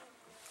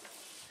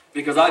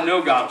 Because I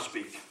know God will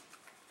speak.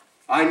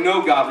 I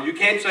know God. You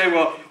can't say,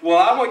 well,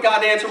 I want God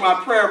to answer my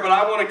prayer, but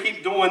I want to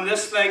keep doing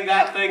this thing,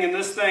 that thing, and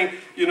this thing,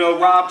 you know,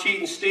 rob, cheat,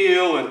 and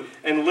steal,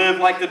 and live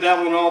like the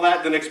devil and all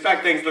that, then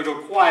expect things to go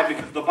quiet,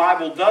 because the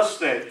Bible does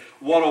say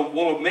what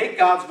will make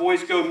God's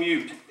voice go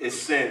mute is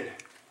sin.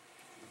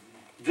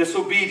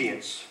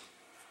 Disobedience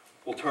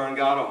will turn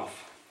God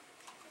off.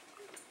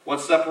 What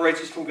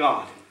separates us from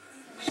God?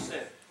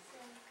 Sin.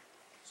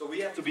 So we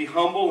have to be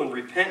humble and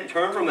repent and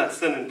turn from that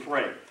sin and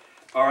pray.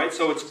 All right,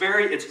 so it's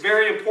very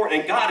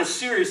important, and God is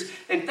serious.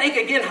 And think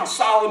again how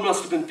Solomon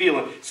must have been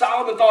feeling.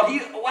 Solomon thought,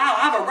 wow,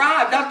 I've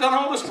arrived. I've done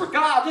all this for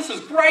God. This is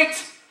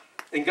great.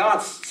 And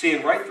God's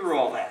seeing right through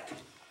all that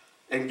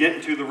and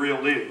getting to the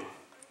real deal.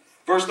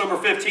 Verse number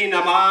 15,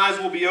 now my eyes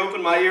will be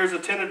open, my ears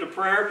attentive to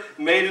prayer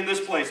made in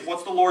this place.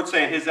 What's the Lord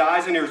saying? His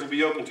eyes and ears will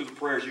be open to the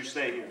prayers you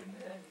say here.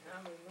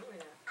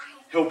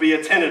 He'll be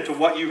attentive to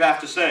what you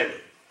have to say.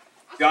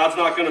 God's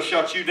not going to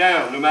shut you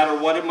down, no matter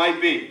what it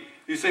might be.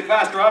 You say,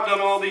 Pastor, I've done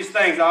all these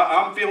things.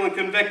 I'm feeling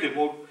convicted.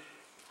 Well,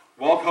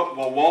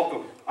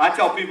 welcome. I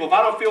tell people, if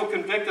I don't feel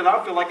convicted, I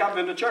don't feel like I've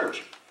been to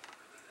church.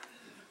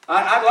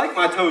 I like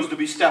my toes to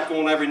be stepped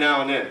on every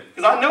now and then,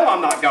 because I know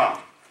I'm not God.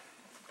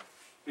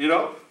 You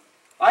know?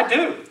 I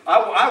do.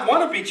 I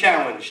want to be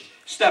challenged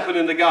stepping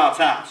into God's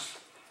house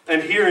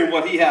and hearing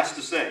what He has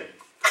to say,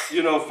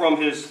 you know,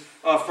 from His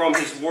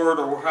word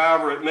or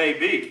however it may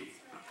be.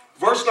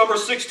 Verse number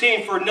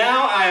 16, for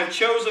now I have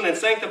chosen and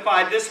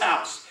sanctified this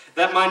house,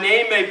 that my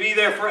name may be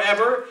there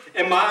forever,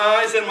 and my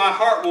eyes and my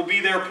heart will be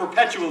there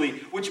perpetually,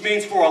 which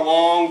means for a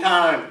long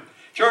time.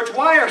 Church,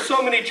 why are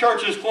so many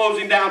churches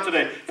closing down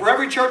today? For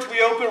every church we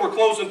open, we're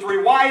closing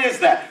 3. Why is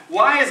that?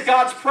 Why is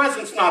God's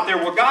presence not there?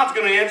 Well, God's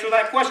going to answer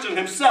that question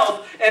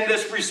Himself in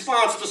this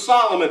response to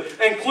Solomon,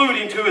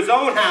 including to his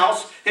own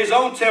house, his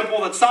own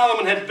temple that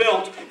Solomon had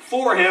built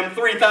for him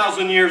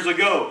 3,000 years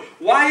ago.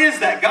 Why is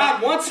that?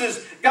 God wants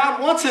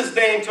His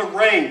name to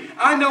reign.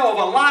 I know of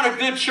a lot of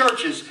good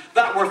churches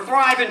that were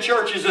thriving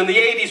churches in the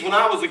 80s when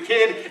I was a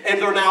kid, and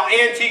they're now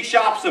antique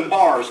shops and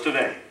bars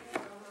today.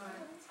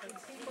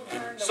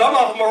 Some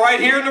of them are right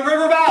here in the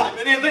River Valley.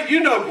 Many of them,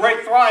 you know,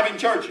 great thriving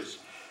churches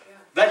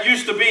that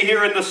used to be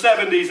here in the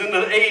 70s, in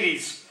the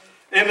 80s,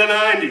 in the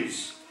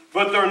 90s,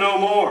 but they're no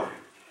more.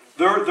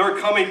 They're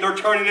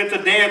turning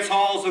into dance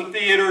halls and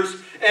theaters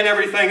and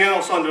everything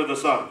else under the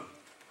sun.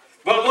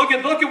 But look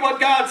at what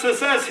God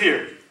says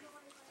here.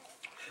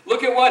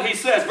 Look at what He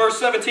says. Verse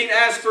 17,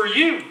 as for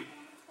you,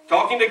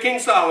 talking to King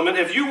Solomon,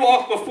 if you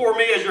walk before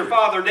me as your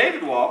father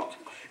David walked,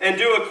 and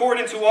do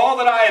according to all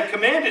that I have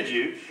commanded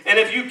you, and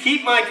if you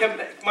keep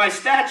my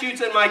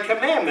statutes and my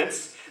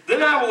commandments,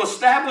 then I will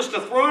establish the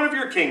throne of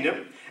your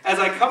kingdom, as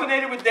I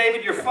covenanted with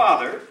David your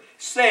father,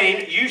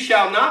 saying, you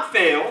shall not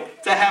fail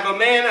to have a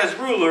man as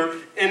ruler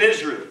in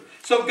Israel.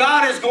 So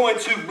God is going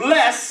to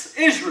bless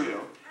Israel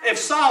if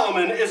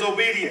Solomon is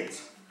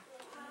obedient.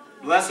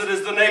 Blessed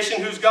is the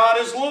nation whose God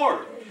is Lord.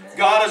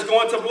 God is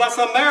going to bless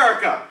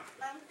America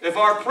if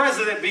our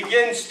president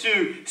begins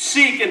to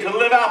seek and to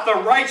live out the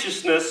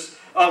righteousness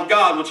of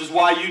God, which is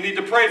why you need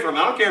to pray for him.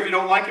 I don't care if you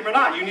don't like him or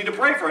not. You need to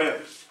pray for him.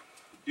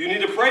 You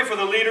need to pray for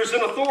the leaders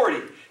in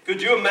authority.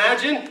 Could you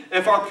imagine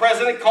if our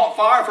president caught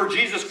fire for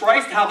Jesus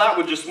Christ, how that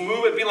would just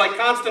move? It'd be like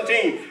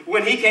Constantine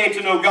when he came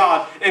to know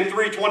God in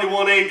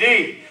 321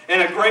 AD,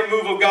 and a great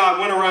move of God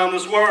went around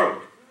this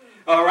world.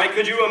 All right,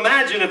 could you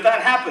imagine if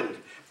that happened?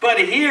 But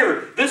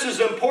here, this is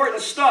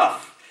important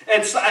stuff.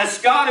 And as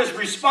God is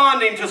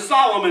responding to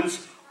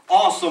Solomon's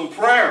awesome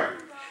prayer.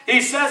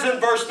 He says in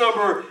verse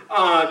 19,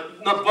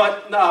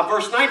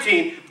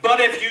 but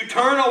if you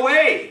turn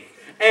away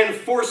and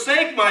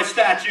forsake my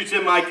statutes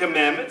and my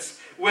commandments,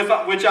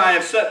 which I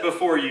have set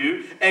before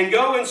you, and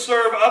go and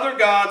serve other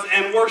gods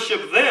and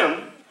worship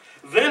them,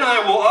 then I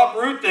will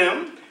uproot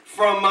them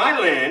from my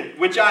land,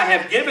 which I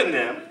have given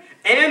them,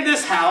 and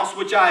this house,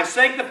 which I have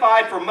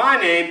sanctified for my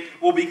name,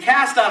 will be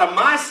cast out of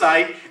my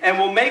sight, and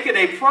will make it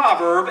a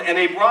proverb and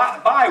a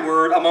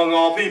byword among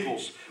all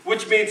peoples.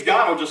 Which means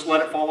God will just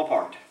let it fall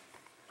apart.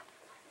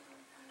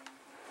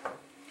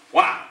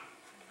 Wow.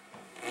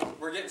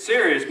 We're getting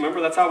serious.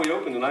 Remember, that's how we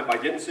open tonight, by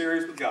getting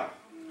serious with God.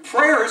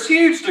 Prayer is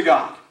huge to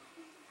God.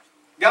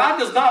 God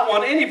does not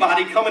want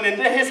anybody coming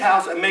into his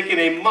house and making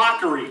a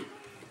mockery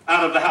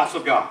out of the house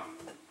of God.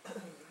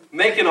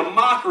 Making a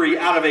mockery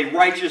out of a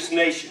righteous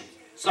nation,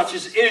 such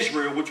as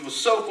Israel, which was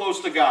so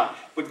close to God.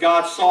 But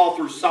God saw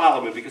through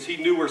Solomon, because he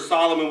knew where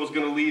Solomon was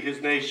going to lead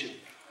his nation.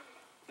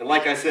 And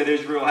like I said,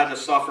 Israel had to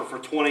suffer for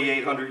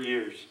 2,800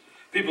 years.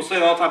 People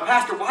say all the time,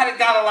 Pastor, why did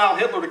God allow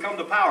Hitler to come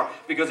to power?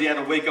 Because he had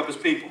to wake up his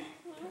people.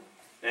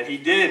 And he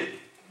did.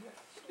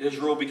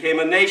 Israel became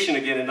a nation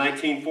again in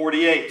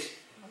 1948.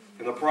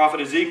 And the prophet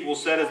Ezekiel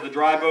said, as the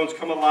dry bones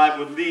come alive,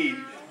 would lead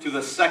to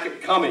the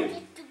second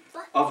coming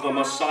of the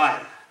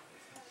Messiah.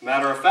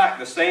 Matter of fact,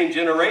 the same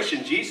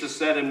generation, Jesus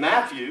said in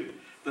Matthew,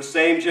 the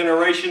same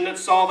generation that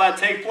saw that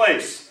take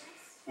place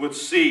would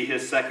see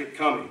his second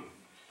coming.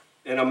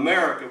 In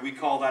America, we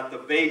call that the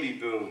baby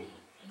boom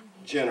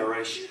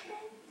generation.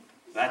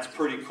 That's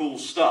pretty cool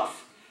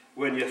stuff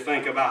when you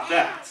think about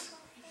that.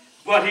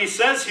 But he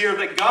says here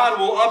that God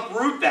will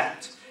uproot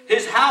that.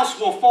 His house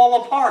will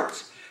fall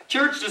apart.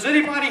 Church, does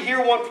anybody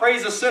here want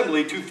Praise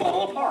Assembly to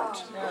fall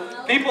apart?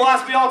 No. People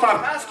ask me all the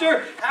time,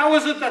 Pastor, how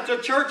is it that the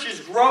church is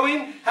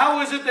growing?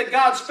 How is it that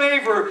God's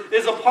favor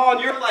is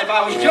upon your life?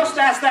 I was just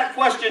asked that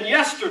question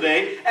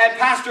yesterday at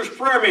pastor's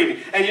prayer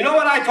meeting. And you know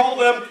what I told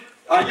them?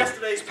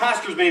 Yesterday's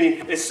pastor's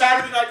meeting is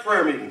Saturday night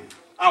prayer meeting.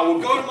 I will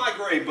go to my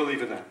grave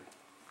believing that.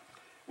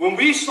 When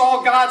we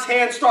saw God's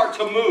hand start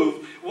to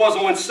move was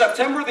on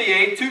September the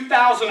 8th,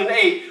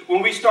 2008,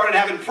 when we started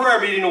having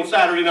prayer meeting on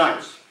Saturday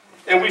nights.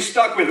 And we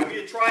stuck with it. We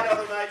had tried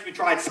other nights. We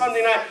tried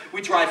Sunday night.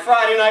 We tried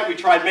Friday night. We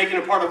tried making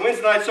it part of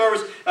Wednesday night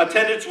service.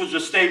 Attendance was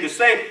just stayed the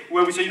same.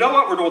 When we said, you know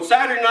what, we're doing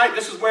Saturday night.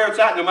 This is where it's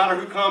at. No matter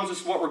who comes,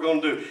 this is what we're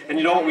going to do. And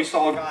you know what? We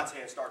saw God's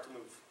hand start to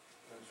move.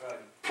 That's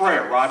right.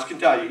 Prayer. Raj can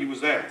tell you. He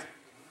was there.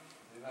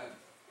 Amen.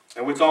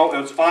 And it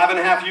was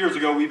 5.5 years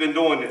ago we've been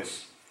doing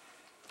this.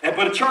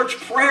 But a church,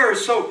 prayer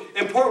is so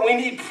important. We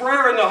need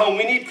prayer in the home.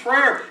 We need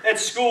prayer at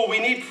school. We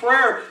need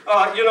prayer,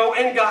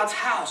 in God's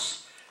house.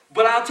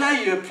 But I'll tell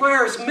you, if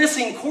prayer is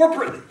missing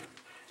corporately,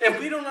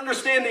 if we don't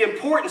understand the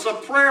importance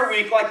of prayer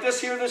week like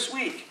this here this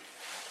week,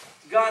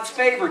 God's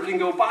favor can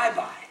go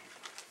bye-bye.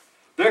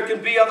 There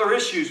can be other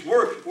issues.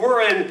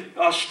 We're in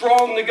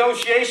strong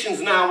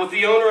negotiations now with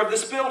the owner of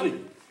this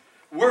building.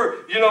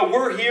 We're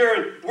here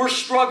and we're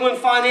struggling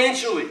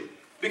financially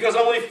because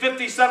only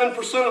 57%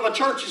 of the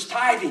church is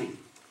tithing.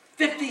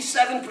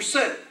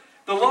 57%.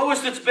 The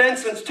lowest it's been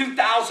since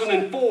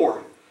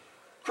 2004.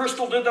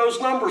 Crystal did those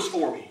numbers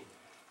for me.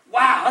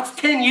 Wow, that's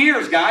 10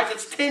 years, guys.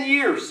 That's 10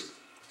 years.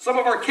 Some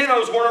of our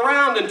kiddos weren't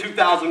around in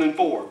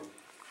 2004.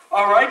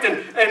 All right?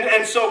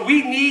 And so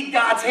we need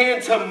God's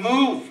hand to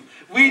move.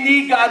 We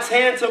need God's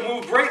hand to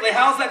move greatly.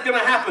 How's that going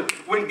to happen?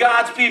 When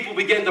God's people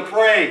begin to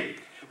pray.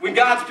 When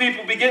God's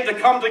people begin to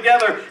come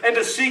together and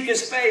to seek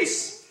His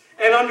face.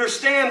 And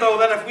understand, though,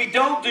 that if we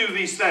don't do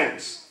these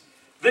things,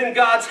 then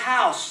God's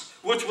house,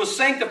 which was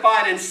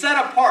sanctified and set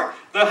apart,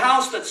 the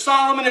house that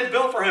Solomon had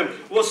built for him,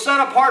 was set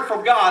apart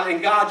from God,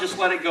 and God just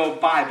let it go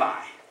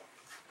bye-bye.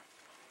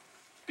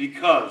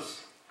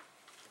 Because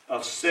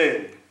of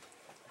sin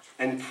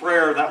and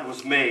prayer that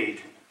was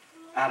made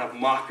out of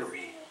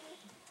mockery.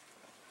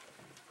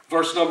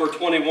 Verse number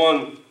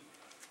 21,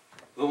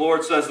 the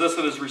Lord says this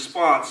in His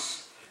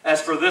response,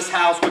 as for this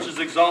house which is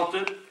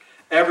exalted,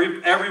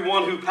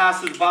 everyone who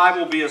passes by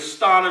will be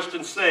astonished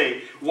and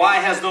say, why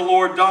has the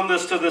Lord done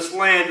this to this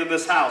land and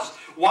this house?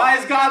 Why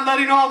is God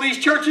letting all these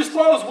churches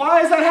close? Why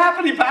is that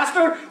happening,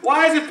 Pastor?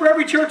 Why is it for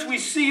every church we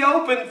see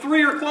open,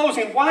 3 are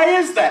closing? Why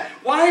is that?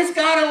 Why is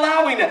God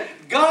allowing that?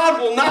 God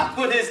will not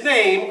put His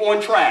name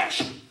on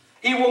trash.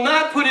 He will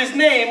not put His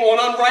name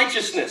on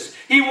unrighteousness.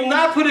 He will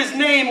not put His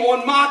name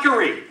on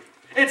mockery.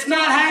 It's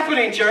not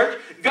happening, church.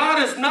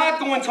 God is not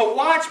going to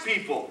watch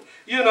people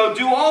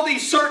do all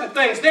these certain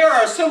things. There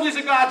are Assemblies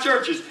of God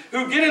churches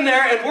who get in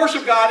there and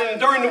worship God, and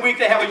during the week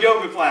they have a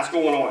yoga class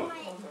going on.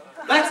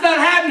 That's not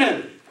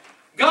happening.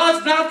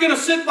 God's not going to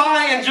sit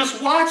by and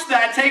just watch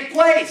that take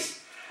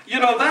place. You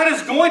know, that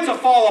is going to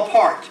fall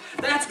apart.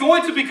 That's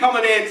going to become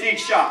an antique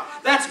shop.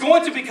 That's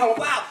going to become,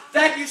 wow,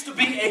 that used to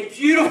be a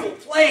beautiful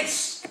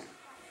place.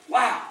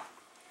 Wow.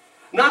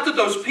 Not that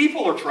those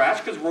people are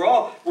trash, because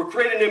we're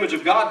creating an image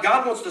of God.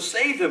 God wants to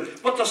save them.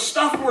 But the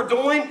stuff we're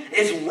doing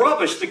is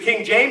rubbish. The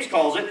King James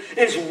calls it,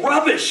 is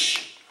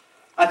rubbish.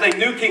 I think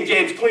New King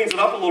James cleans it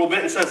up a little bit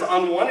and says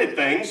unwanted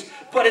things.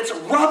 But it's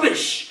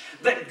rubbish.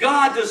 That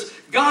God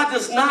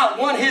does not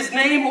want his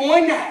name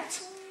on that.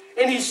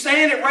 And he's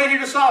saying it right here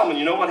to Solomon.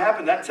 You know what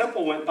happened? That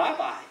temple went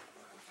bye-bye.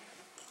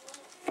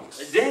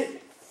 It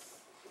did.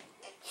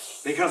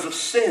 Because of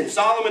sin.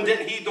 Solomon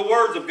didn't heed the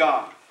words of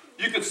God.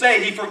 You could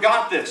say he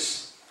forgot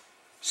this.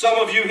 Some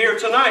of you here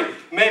tonight,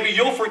 maybe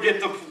you'll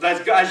forget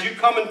as you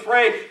come and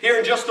pray here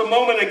in just a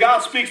moment and God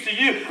speaks to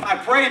you. I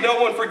pray no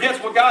one forgets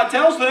what God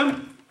tells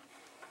them.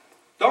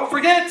 Don't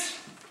forget.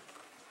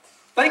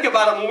 Think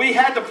about it. When we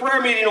had the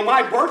prayer meeting on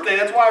my birthday,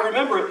 that's why I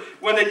remember it,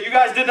 when you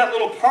guys did that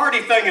little party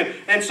thing,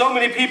 and so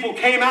many people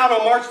came out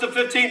on March the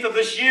 15th of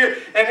this year,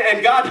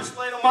 and God just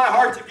laid on my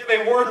heart to give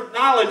a word of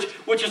knowledge,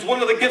 which is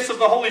one of the gifts of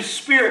the Holy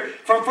Spirit,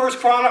 from 1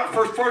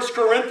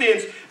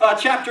 Corinthians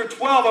chapter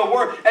 12, a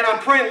word. And I'm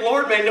praying,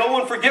 Lord, may no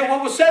one forget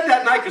what was said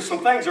that night, because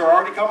some things are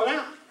already coming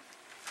out.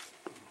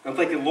 I'm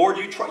thinking, Lord,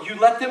 you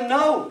let them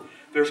know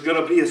there's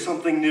going to be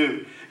something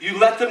new. You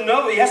let them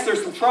know, yes,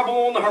 there's some trouble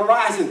on the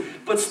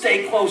horizon, but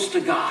stay close to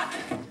God.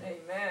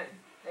 Amen.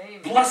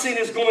 Amen. Blessing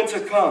is going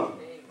to come. Amen.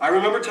 I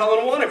remember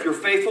telling one, if you're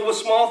faithful with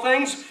small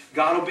things,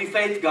 God will be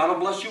faithful. God will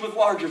bless you with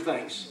larger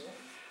things.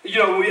 You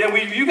know,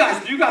 you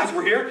guys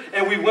were here,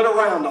 and we went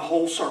around the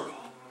whole circle.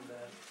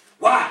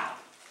 Wow.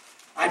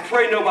 I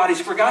pray nobody's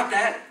forgot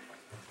that.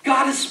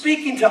 God is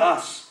speaking to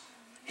us.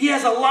 He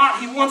has a lot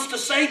he wants to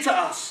say to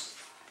us.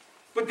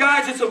 But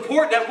guys, it's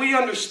important that we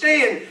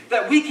understand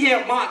that we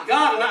can't mock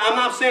God. And I'm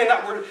not saying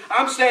that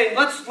I'm saying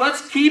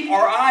let's keep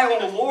our eye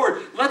on the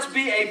Lord. Let's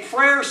be a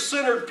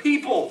prayer-centered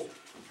people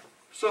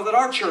so that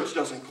our church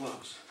doesn't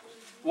close.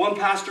 One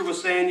pastor was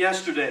saying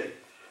yesterday,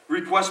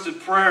 requested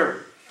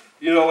prayer.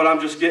 You know what, I'm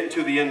just getting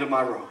to the end of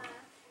my rope.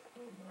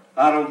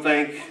 I don't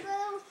think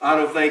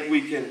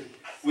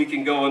we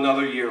can go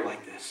another year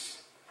like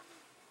this.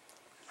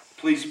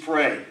 Please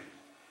pray,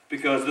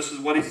 because this is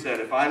what he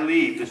said. If I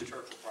leave, this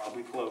church will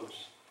probably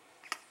close.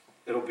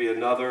 It'll be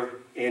another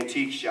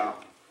antique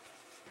shop,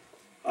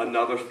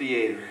 another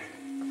theater,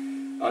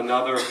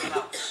 another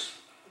house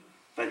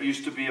that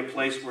used to be a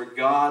place where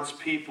God's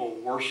people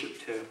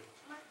worshiped him.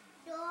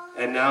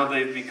 And now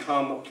they've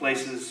become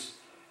places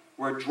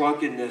where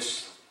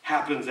drunkenness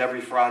happens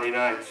every Friday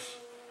night,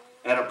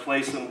 at a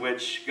place in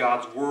which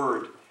God's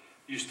word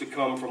used to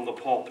come from the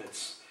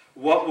pulpits.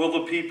 What will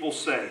the people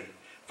say?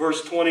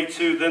 Verse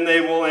 22, then they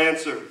will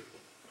answer,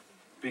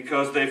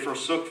 because they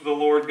forsook the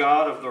Lord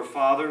God of their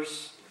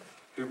fathers,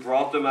 who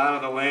brought them out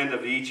of the land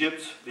of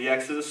Egypt. The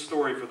Exodus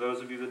story, for those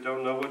of you that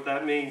don't know what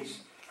that means.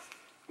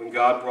 When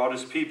God brought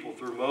his people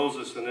through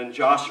Moses and then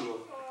Joshua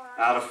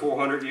out of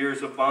 400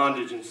 years of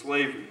bondage and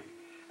slavery,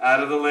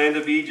 out of the land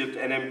of Egypt,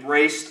 and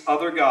embraced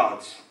other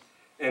gods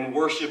and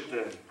worshiped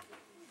them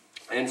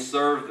and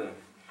served them.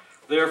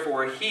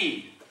 Therefore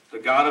he, the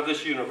God of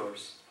this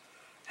universe,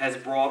 has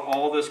brought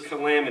all this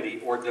calamity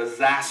or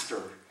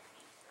disaster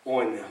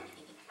on them.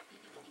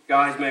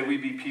 Guys, may we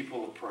be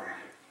people of prayer.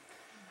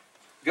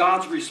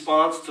 God's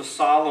response to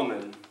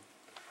Solomon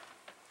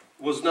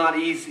was not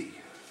easy.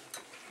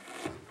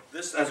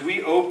 As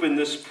we open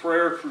this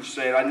prayer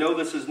crusade, I know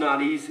this is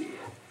not easy,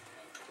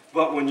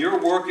 but when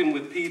you're working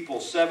with people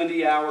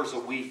 70 hours a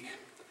week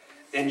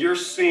and you're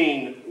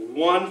seeing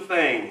one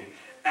thing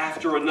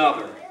after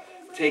another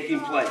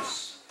taking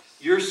place,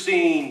 you're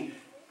seeing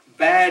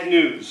bad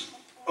news,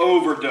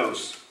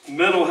 overdose,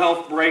 mental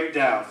health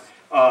breakdown,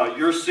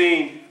 you're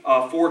seeing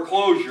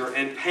foreclosure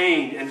and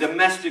pain and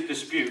domestic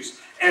disputes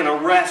and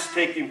arrests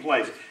taking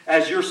place,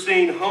 as you're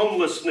seeing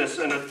homelessness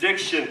and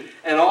addiction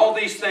and all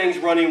these things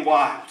running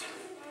wild.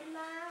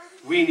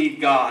 We need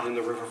God in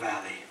the River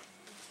Valley.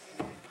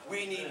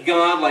 We need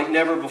God like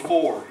never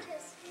before.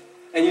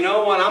 And you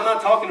know what? I'm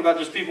not talking about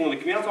just people in the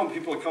community. I'm talking about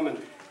people that come and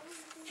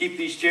keep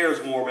these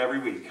chairs warm every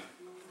week.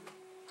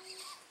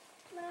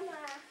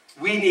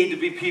 We need to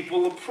be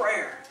people of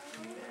prayer.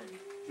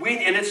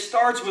 And it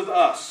starts with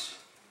us.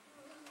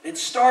 It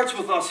starts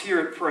with us here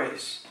at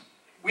Praise.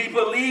 We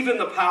believe in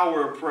the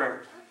power of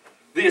prayer.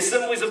 The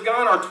Assemblies of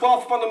God, our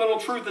 12th fundamental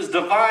truth is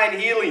divine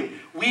healing.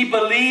 We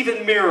believe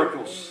in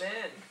miracles.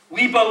 Amen.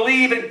 We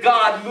believe in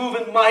God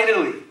moving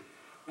mightily.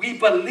 We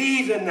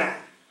believe in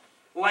that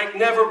like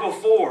never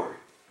before.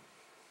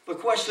 The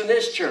question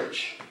is,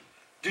 church,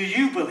 do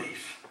you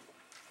believe?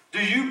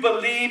 Do you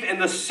believe in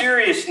the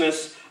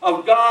seriousness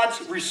of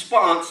God's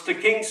response to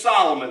King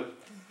Solomon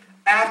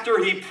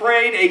after he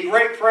prayed a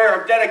great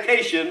prayer of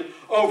dedication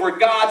over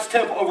God's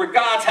temple, over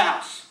God's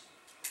house?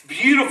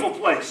 Beautiful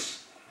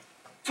place.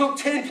 Took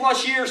 10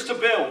 plus years to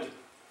build.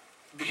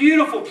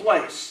 Beautiful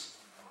place.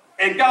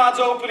 And God's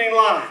opening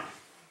line: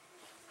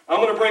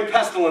 I'm going to bring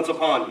pestilence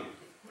upon you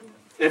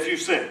if you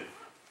sin.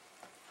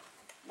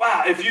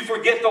 Wow, if you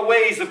forget the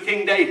ways of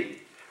King David.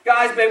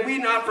 Guys, may we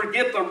not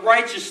forget the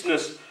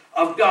righteousness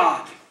of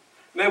God.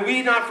 May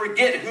we not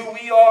forget who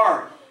we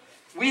are.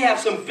 We have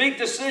some big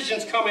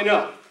decisions coming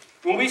up.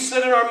 When we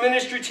sit in our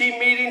ministry team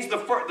meetings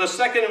the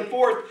second and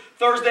fourth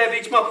Thursday of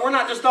each month, we're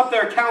not just up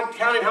there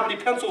counting how many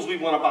pencils we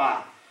want to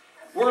buy.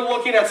 We're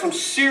looking at some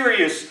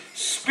serious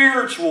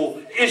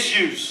spiritual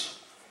issues,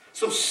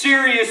 some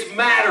serious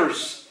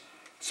matters,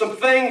 some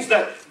things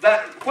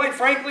that quite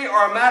frankly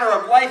are a matter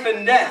of life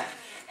and death,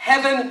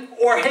 heaven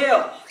or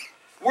hell.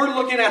 We're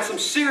looking at some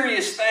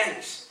serious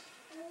things.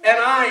 And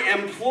I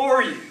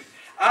implore you,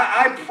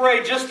 I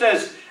pray just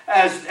as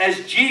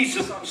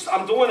Jesus,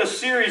 I'm doing a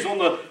series on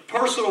the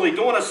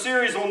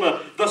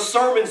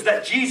sermons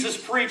that Jesus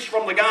preached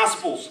from the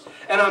Gospels.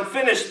 And I'm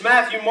finished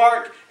Matthew,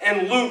 Mark,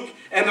 and Luke.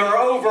 And there are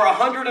over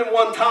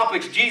 101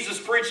 topics Jesus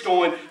preached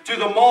on to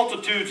the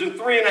multitudes in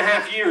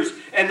 3.5 years.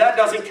 And that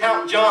doesn't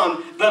count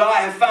John that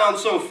I have found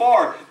so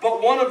far.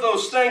 But one of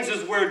those things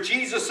is where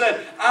Jesus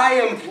said,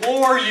 I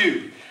implore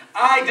you,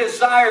 I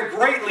desire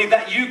greatly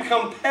that you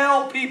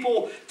compel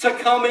people to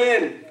come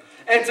in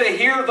and to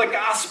hear the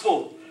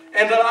gospel.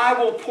 And that I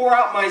will pour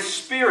out my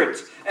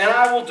Spirit, and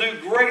I will do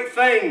great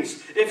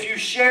things if you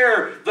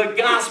share the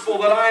gospel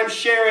that I am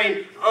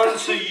sharing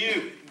unto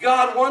you.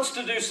 God wants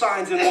to do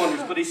signs and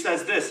wonders, but He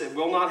says this, it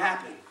will not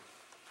happen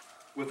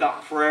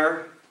without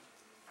prayer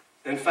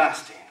and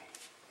fasting.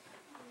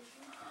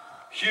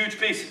 Huge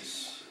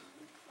pieces.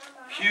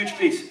 Huge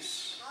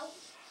pieces.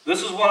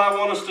 This is what I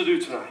want us to do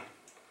tonight.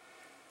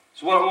 This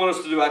is what I want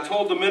us to do. I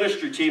told the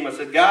ministry team, I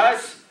said,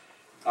 guys,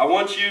 I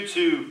want you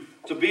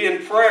to be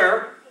in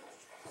prayer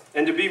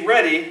and to be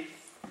ready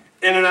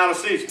in and out of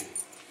season.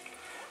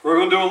 We're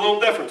going to do a little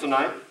different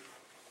tonight.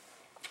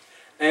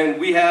 And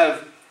we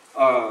have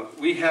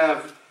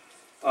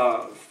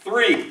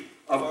three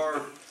of our,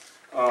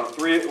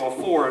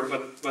 four,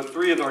 but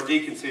three of our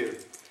deacons here.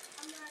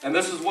 And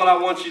this is what I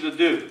want you to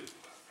do.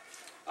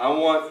 I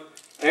want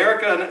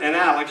Erica and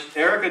Alex,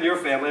 Erica and your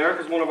family,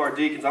 Erica's one of our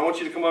deacons. I want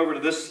you to come over to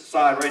this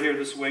side right here,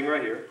 this wing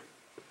right here.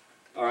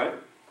 All right?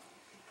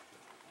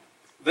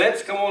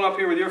 Vince, come on up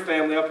here with your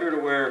family, up here to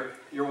where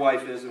your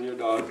wife is and your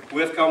dog.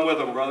 Come with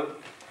them, brother.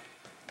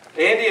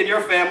 Andy and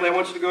your family, I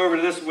want you to go over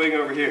to this wing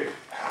over here.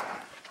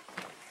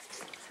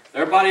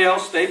 Everybody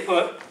else, stay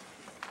put.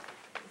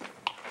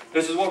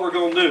 This is what we're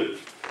going to do.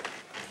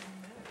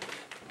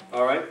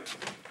 All right?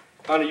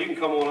 Honey, you can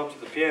come on up to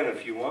the piano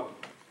if you want.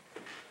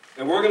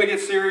 And we're going to get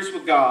serious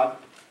with God.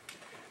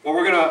 But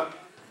we're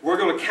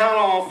going to count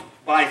off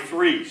by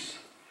threes.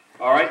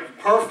 All right?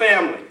 Per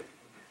family.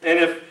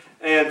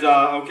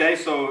 Okay,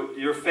 so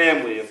your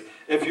family.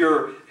 If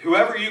you're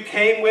whoever you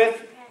came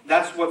with,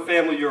 that's what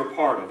family you're a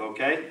part of,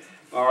 okay?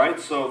 All right,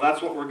 so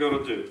that's what we're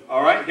going to do.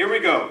 All right, here we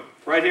go.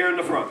 Right here in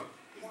the front.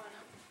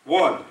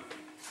 1.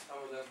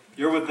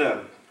 You're with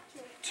them.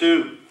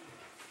 2.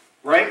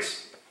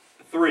 Ranks.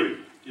 3.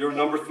 You're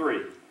number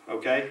 3,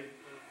 okay?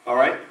 All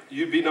right,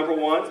 you'd be number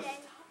 1.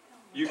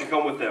 You can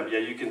come with them. Yeah,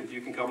 you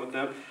can come with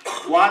them.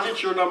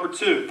 Logit, you're number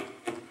 2.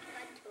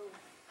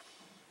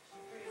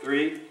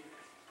 3.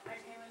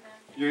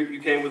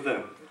 You came with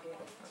them.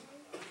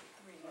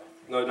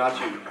 No, not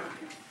you.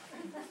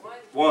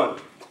 1,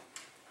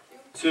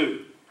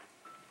 2.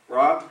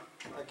 Rob?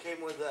 I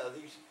came with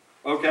these.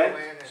 Okay.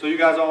 So you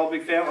guys all a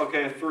big family?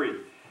 Okay, 3.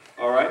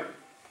 All right.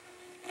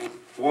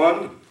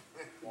 1.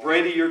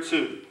 Brady, you're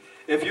 2.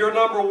 If you're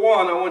number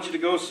 1, I want you to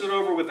go sit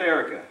over with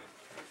Erica.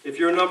 If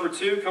you're number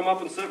 2, come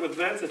up and sit with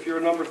Vince. If you're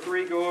number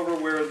 3, go over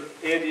where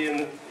Andy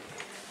and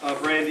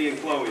Brandy and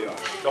Chloe are.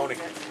 Tony.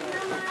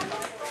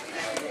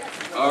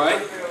 All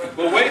right.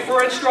 We'll wait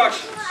for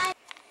instructions.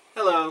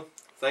 Hello.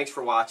 Thanks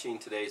for watching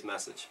today's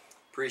message.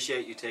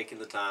 Appreciate you taking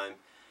the time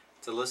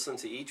to listen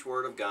to each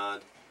word of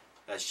God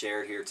as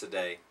shared here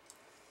today.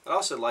 I'd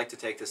also like to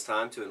take this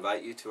time to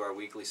invite you to our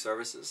weekly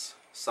services.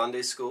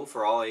 Sunday school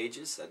for all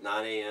ages at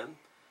 9 a.m.,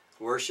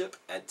 worship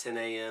at 10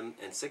 a.m.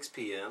 and 6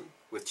 p.m.,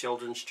 with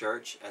children's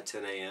church at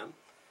 10 a.m.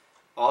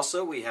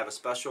 Also, we have a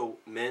special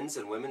men's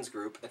and women's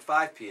group at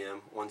 5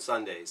 p.m. on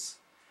Sundays.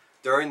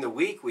 During the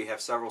week, we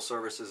have several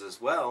services as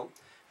well.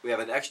 We have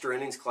an extra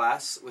innings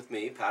class with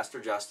me, Pastor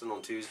Justin,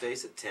 on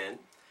Tuesdays at 10.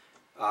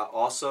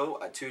 Also,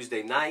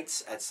 Tuesday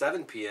nights at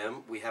 7 p.m.,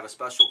 we have a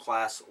special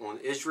class on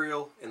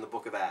Israel in the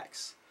book of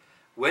Acts.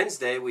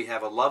 Wednesday, we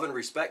have a love and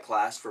respect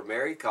class for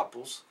married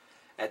couples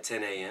at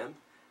 10 a.m.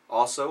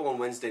 Also, on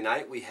Wednesday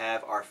night, we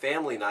have our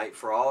family night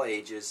for all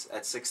ages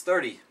at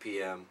 6:30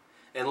 p.m.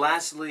 And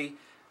lastly,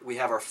 we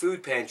have our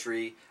food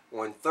pantry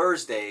on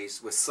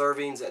Thursdays with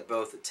servings at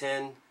both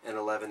 10 and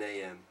 11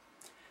 a.m.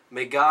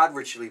 May God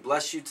richly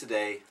bless you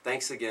today.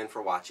 Thanks again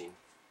for watching.